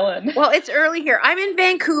Russian villain. Well, it's early here. I'm in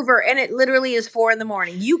Vancouver, and it literally is 4 a.m.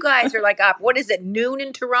 You guys are like up. What is it, noon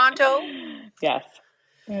in Toronto? Yes.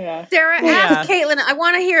 Yeah. Sarah, ask Caitlin. I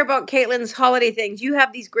want to hear about Caitlin's holiday things. You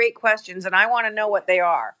have these great questions, and I want to know what they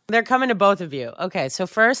are. They're coming to both of you. Okay, so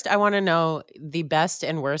first, I want to know the best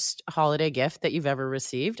and worst holiday gift that you've ever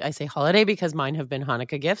received. I say holiday because mine have been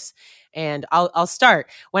Hanukkah gifts. And I'll start.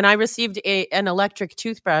 When I received an electric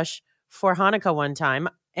toothbrush for Hanukkah one time,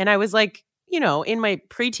 and I was like, in my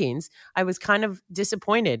preteens, I was kind of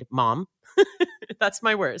disappointed, Mom. That's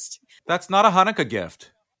my worst. That's not a Hanukkah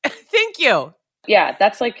gift. Thank you. Yeah,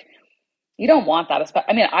 that's like, you don't want that.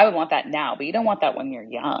 I mean, I would want that now, but you don't want that when you're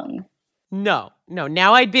young. No.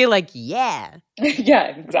 Now I'd be like, yeah. Yeah,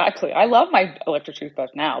 exactly. I love my electric toothbrush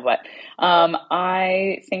now, but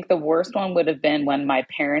I think the worst one would have been when my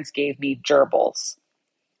parents gave me gerbils.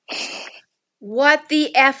 What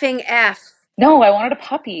the effing F? No, I wanted a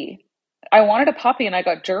puppy. And I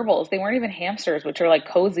got gerbils. They weren't even hamsters, which are like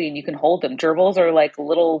cozy and you can hold them. Gerbils are like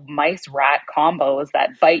little mice rat combos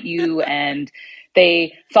that bite you, and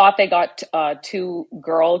they thought they got 2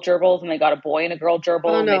 girl gerbils and they got a boy and a girl gerbil.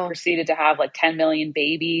 Oh, no. And they proceeded to have like 10 million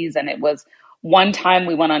babies. And it was one time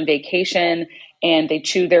we went on vacation and they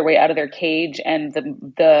chewed their way out of their cage, and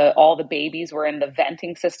all the babies were in the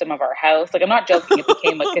venting system of our house. Like, I'm not joking. It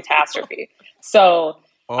became a catastrophe. So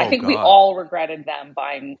I think we all regretted them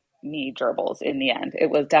buying me gerbils in the end.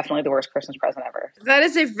 It was definitely the worst Christmas present ever. That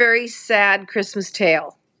is a very sad Christmas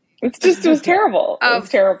tale. It was terrible. It was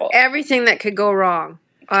terrible. Everything that could go wrong.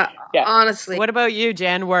 Yeah. Honestly. What about you,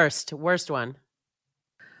 Jan? Worst one.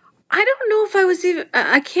 I don't know if I was even.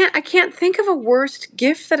 I can't think of a worst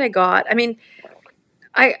gift that I got. I mean,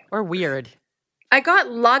 or weird. I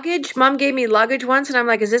got luggage. Mom gave me luggage once, and I'm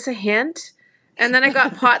like, "Is this a hint?" And then I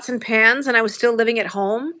got pots and pans, and I was still living at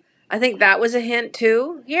home. I think that was a hint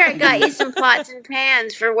too. Here, I got you some pots and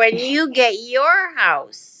pans for when you get your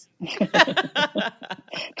house.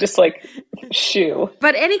 Just like shoe.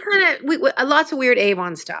 But any kind of lots of weird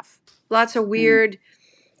Avon stuff. Lots of weird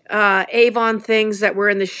Avon things that were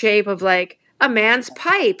in the shape of like a man's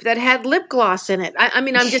pipe that had lip gloss in it. I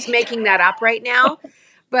mean, I'm just making that up right now.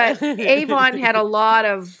 But Avon had a lot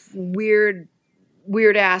of weird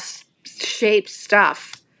ass shaped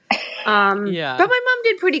stuff. Yeah. But my mom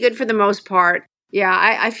did pretty good for the most part.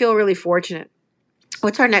 Yeah, I feel really fortunate.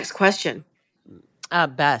 What's our next question?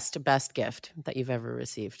 Best gift that you've ever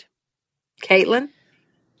received. Caitlin?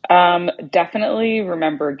 Definitely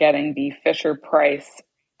remember getting the Fisher-Price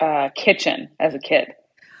kitchen as a kid.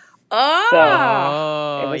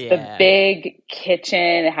 Oh, it was the big kitchen.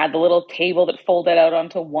 It had the little table that folded out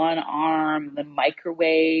onto one arm, the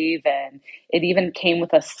microwave, and it even came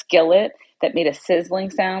with a skillet that made a sizzling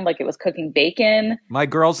sound like it was cooking bacon. My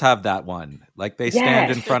girls have that one. Like they stand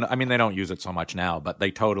in front of, I mean, they don't use it so much now, but they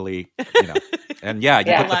totally, and you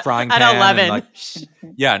put the frying pan. At 11.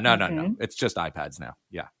 And no. It's just iPads now.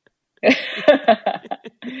 Yeah.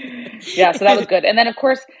 Yeah, so that was good. And then of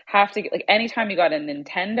course, anytime you got a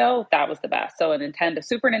Nintendo, that was the best. So a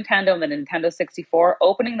Super Nintendo and the Nintendo 64,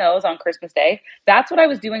 opening those on Christmas Day, that's what I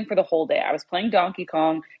was doing for the whole day. I was playing Donkey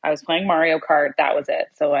Kong, I was playing Mario Kart, that was it.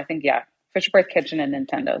 So I think, Fisher-Price kitchen and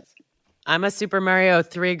Nintendos. I'm a Super Mario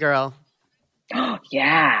 3 girl. Oh,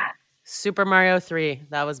 yeah. Super Mario 3,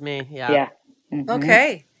 that was me. Yeah. Yeah. Mm-hmm.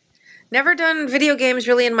 Okay. Never done video games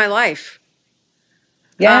really in my life.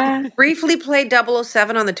 Yeah. Briefly played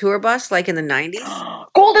 007 on the tour bus, like in the 90s.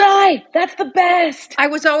 GoldenEye! That's the best! I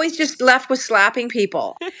was always just left with slapping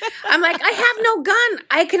people. I'm like, I have no gun.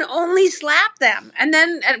 I can only slap them. And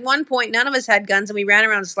then at one point, none of us had guns, and we ran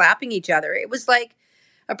around slapping each other. It was like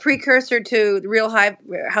a precursor to the Real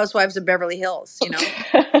Housewives of Beverly Hills, But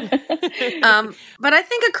I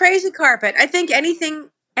think a crazy carpet. I think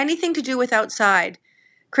anything to do with outside.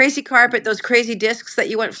 Crazy carpet, those crazy discs that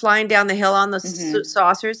you went flying down the hill on, those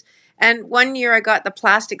saucers. And one year I got the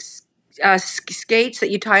plastic skates that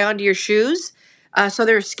you tie onto your shoes. So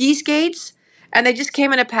they're ski skates, and they just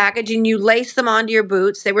came in a package, and you lace them onto your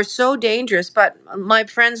boots. They were so dangerous, but my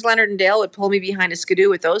friends Leonard and Dale would pull me behind a skidoo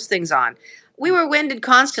with those things on. We were winded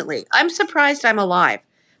constantly. I'm surprised I'm alive.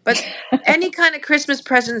 But any kind of Christmas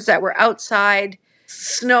presents that were outside,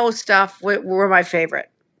 snow stuff were my favorite.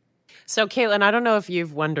 So, Caitlin, I don't know if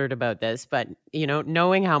you've wondered about this, but,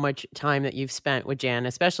 knowing how much time that you've spent with Jan,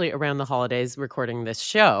 especially around the holidays recording this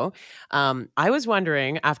show, I was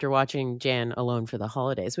wondering, after watching Jan Alone for the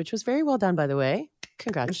Holidays, which was very well done, by the way,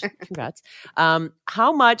 congrats,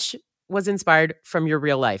 how much was inspired from your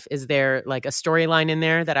real life? Is there like a storyline in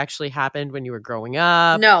there that actually happened when you were growing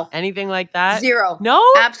up? No. Anything like that? Zero. No?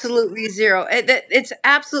 Absolutely zero. It's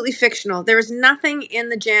absolutely fictional. There is nothing in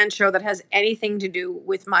the Jan show that has anything to do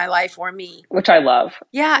with my life or me. Which I love.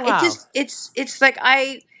 Yeah, Wow. It's like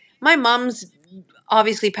my mom's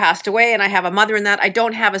obviously passed away, and I have a mother in that. I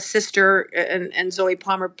don't have a sister, and Zoe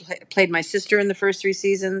Palmer played my sister in the first 3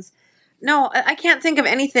 seasons. No, I can't think of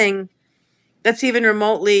anything that's even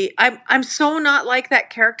remotely. I'm so not like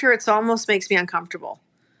that character. It almost makes me uncomfortable.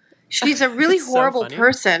 She's a really horrible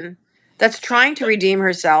person that's trying to redeem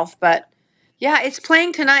herself. But yeah, it's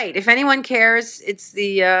playing tonight. If anyone cares, it's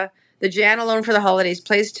the Jan Alone for the Holidays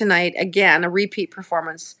plays tonight again, a repeat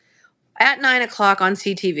performance at 9:00 on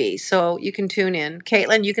CTV. So you can tune in.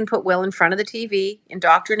 Caitlin, you can put Will in front of the TV,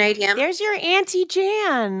 indoctrinate him. There's your Auntie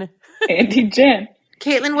Jan. Auntie Jan.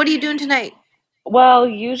 Caitlin, what are you doing tonight? Well,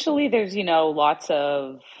 usually there's, lots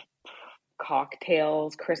of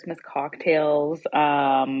cocktails, Christmas cocktails.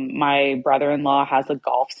 My brother-in-law has a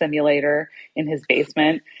golf simulator in his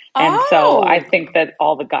basement. And so I think that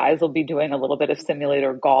all the guys will be doing a little bit of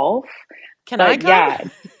simulator golf. Can I come?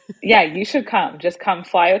 Yeah, you should come. Just come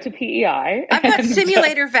fly out to PEI. I've got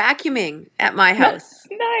simulator vacuuming at my house.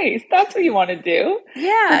 Nice. That's what you want to do.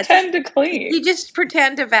 Yeah. Pretend to clean. You just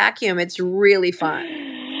pretend to vacuum. It's really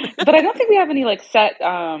fun. But I don't think we have any set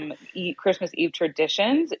Christmas Eve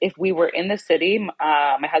traditions. If we were in the city,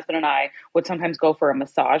 my husband and I would sometimes go for a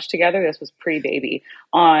massage together. This was pre-baby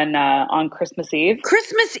on Christmas Eve.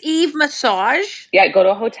 Christmas Eve massage? Yeah, go to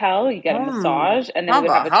a hotel, you get a massage, and then we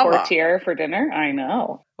would have a tortilla for dinner. I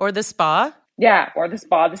know. Or the spa? Yeah, or the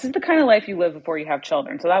spa. This is the kind of life you live before you have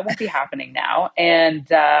children. So that won't be happening now. And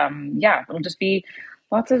it'll just be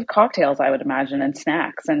lots of cocktails, I would imagine, and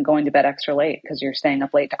snacks, and going to bed extra late because you're staying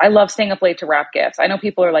up late. I love staying up late to wrap gifts. I know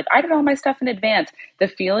people are like, I did all my stuff in advance. The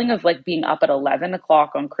feeling of being up at 11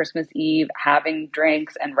 o'clock on Christmas Eve, having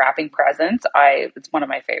drinks and wrapping presents, it's one of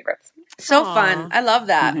my favorites. So fun. I love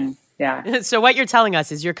that. Mm-hmm. Yeah. So what you're telling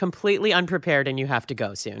us is you're completely unprepared and you have to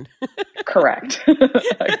go soon. Correct.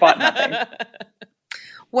 I bought nothing.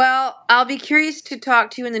 Well, I'll be curious to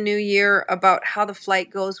talk to you in the new year about how the flight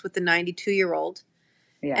goes with the 92-year-old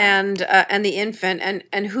and the infant,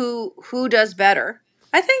 and who does better.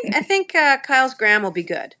 I think Kyle's gram will be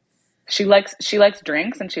good. She likes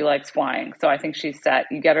drinks and she likes flying, so I think she's set.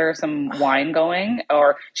 You get her some wine going,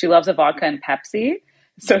 or she loves a vodka and Pepsi,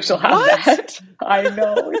 so she'll have that. I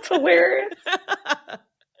know, it's hilarious.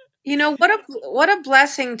 You know, what a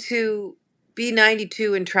blessing to be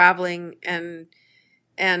 92 and traveling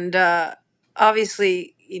and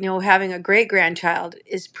obviously, you know, having a great grandchild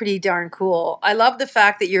is pretty darn cool. I love the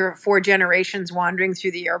fact that you're 4 generations wandering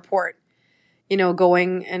through the airport, you know,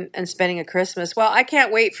 going and spending a Christmas. Well, I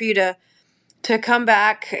can't wait for you to come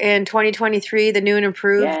back in 2023, the new and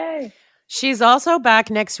improved. Yay. She's also back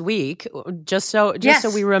next week. Just so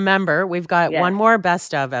we remember, we've got one more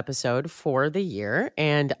best of episode for the year,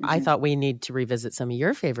 and I thought we need to revisit some of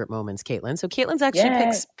your favorite moments, Caitlin. So Caitlin's actually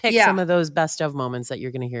picked some of those best of moments that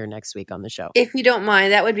you're going to hear next week on the show. If you don't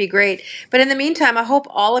mind, that would be great. But in the meantime, I hope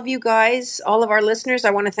all of you guys, all of our listeners,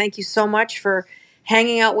 I want to thank you so much for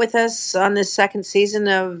hanging out with us on this second season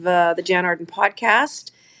of the Jan Arden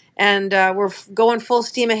podcast, and we're going full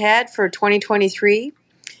steam ahead for 2023.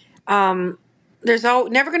 There's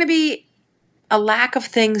never going to be a lack of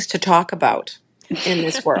things to talk about in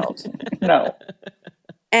this world. No.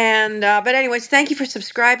 And but anyways, thank you for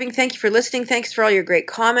subscribing. Thank you for listening. Thanks for all your great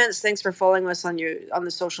comments. Thanks for following us on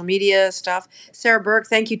the social media stuff. Sarah Burke,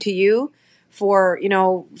 thank you to you for, you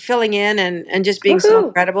know, filling in and just being so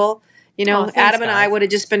incredible. You know, thanks, Adam and guys. I would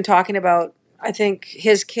have just been talking about, I think,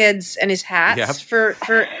 his kids and his hats for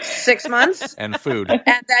 6 months. And food. And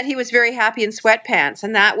that he was very happy in sweatpants.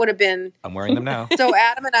 And that would have been... I'm wearing them now. So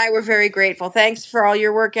Adam and I were very grateful. Thanks for all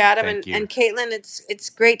your work, Adam. Thank you. And Caitlin, it's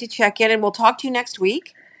great to check in. And we'll talk to you next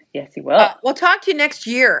week. Yes, you will. We'll talk to you next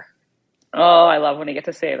year. Oh, I love when you get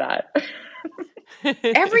to say that.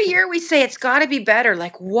 Every year we say it's got to be better.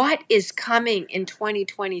 Like, what is coming in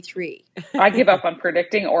 2023? I give up on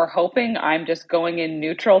predicting or hoping. I'm just going in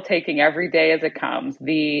neutral, taking every day as it comes.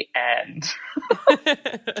 The end.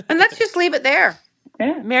 And let's just leave it there.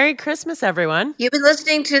 Yeah. Merry Christmas, everyone. You've been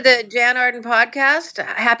listening to the Jan Arden podcast.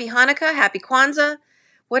 Happy Hanukkah, happy Kwanzaa,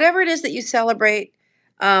 whatever it is that you celebrate.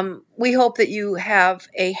 We hope that you have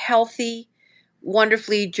a healthy,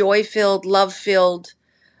 wonderfully joy-filled, love-filled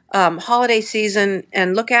holiday season,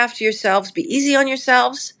 and look after yourselves. Be easy on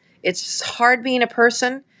yourselves. It's hard being a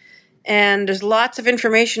person, and there's lots of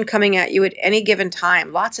information coming at you at any given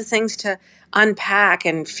time. Lots of things to unpack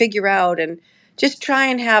and figure out, and just try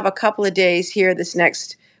and have a couple of days here this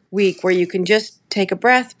next week where you can just take a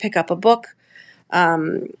breath, pick up a book,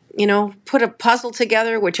 you know, put a puzzle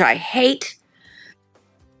together, which I hate,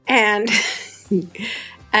 and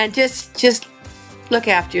and just look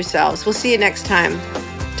after yourselves. We'll see you next time.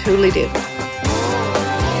 Totally do.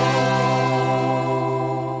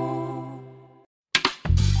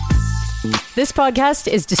 This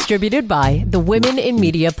podcast is distributed by the Women in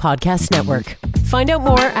Media Podcast Network. Find out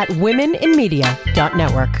more at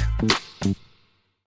womeninmedia.network.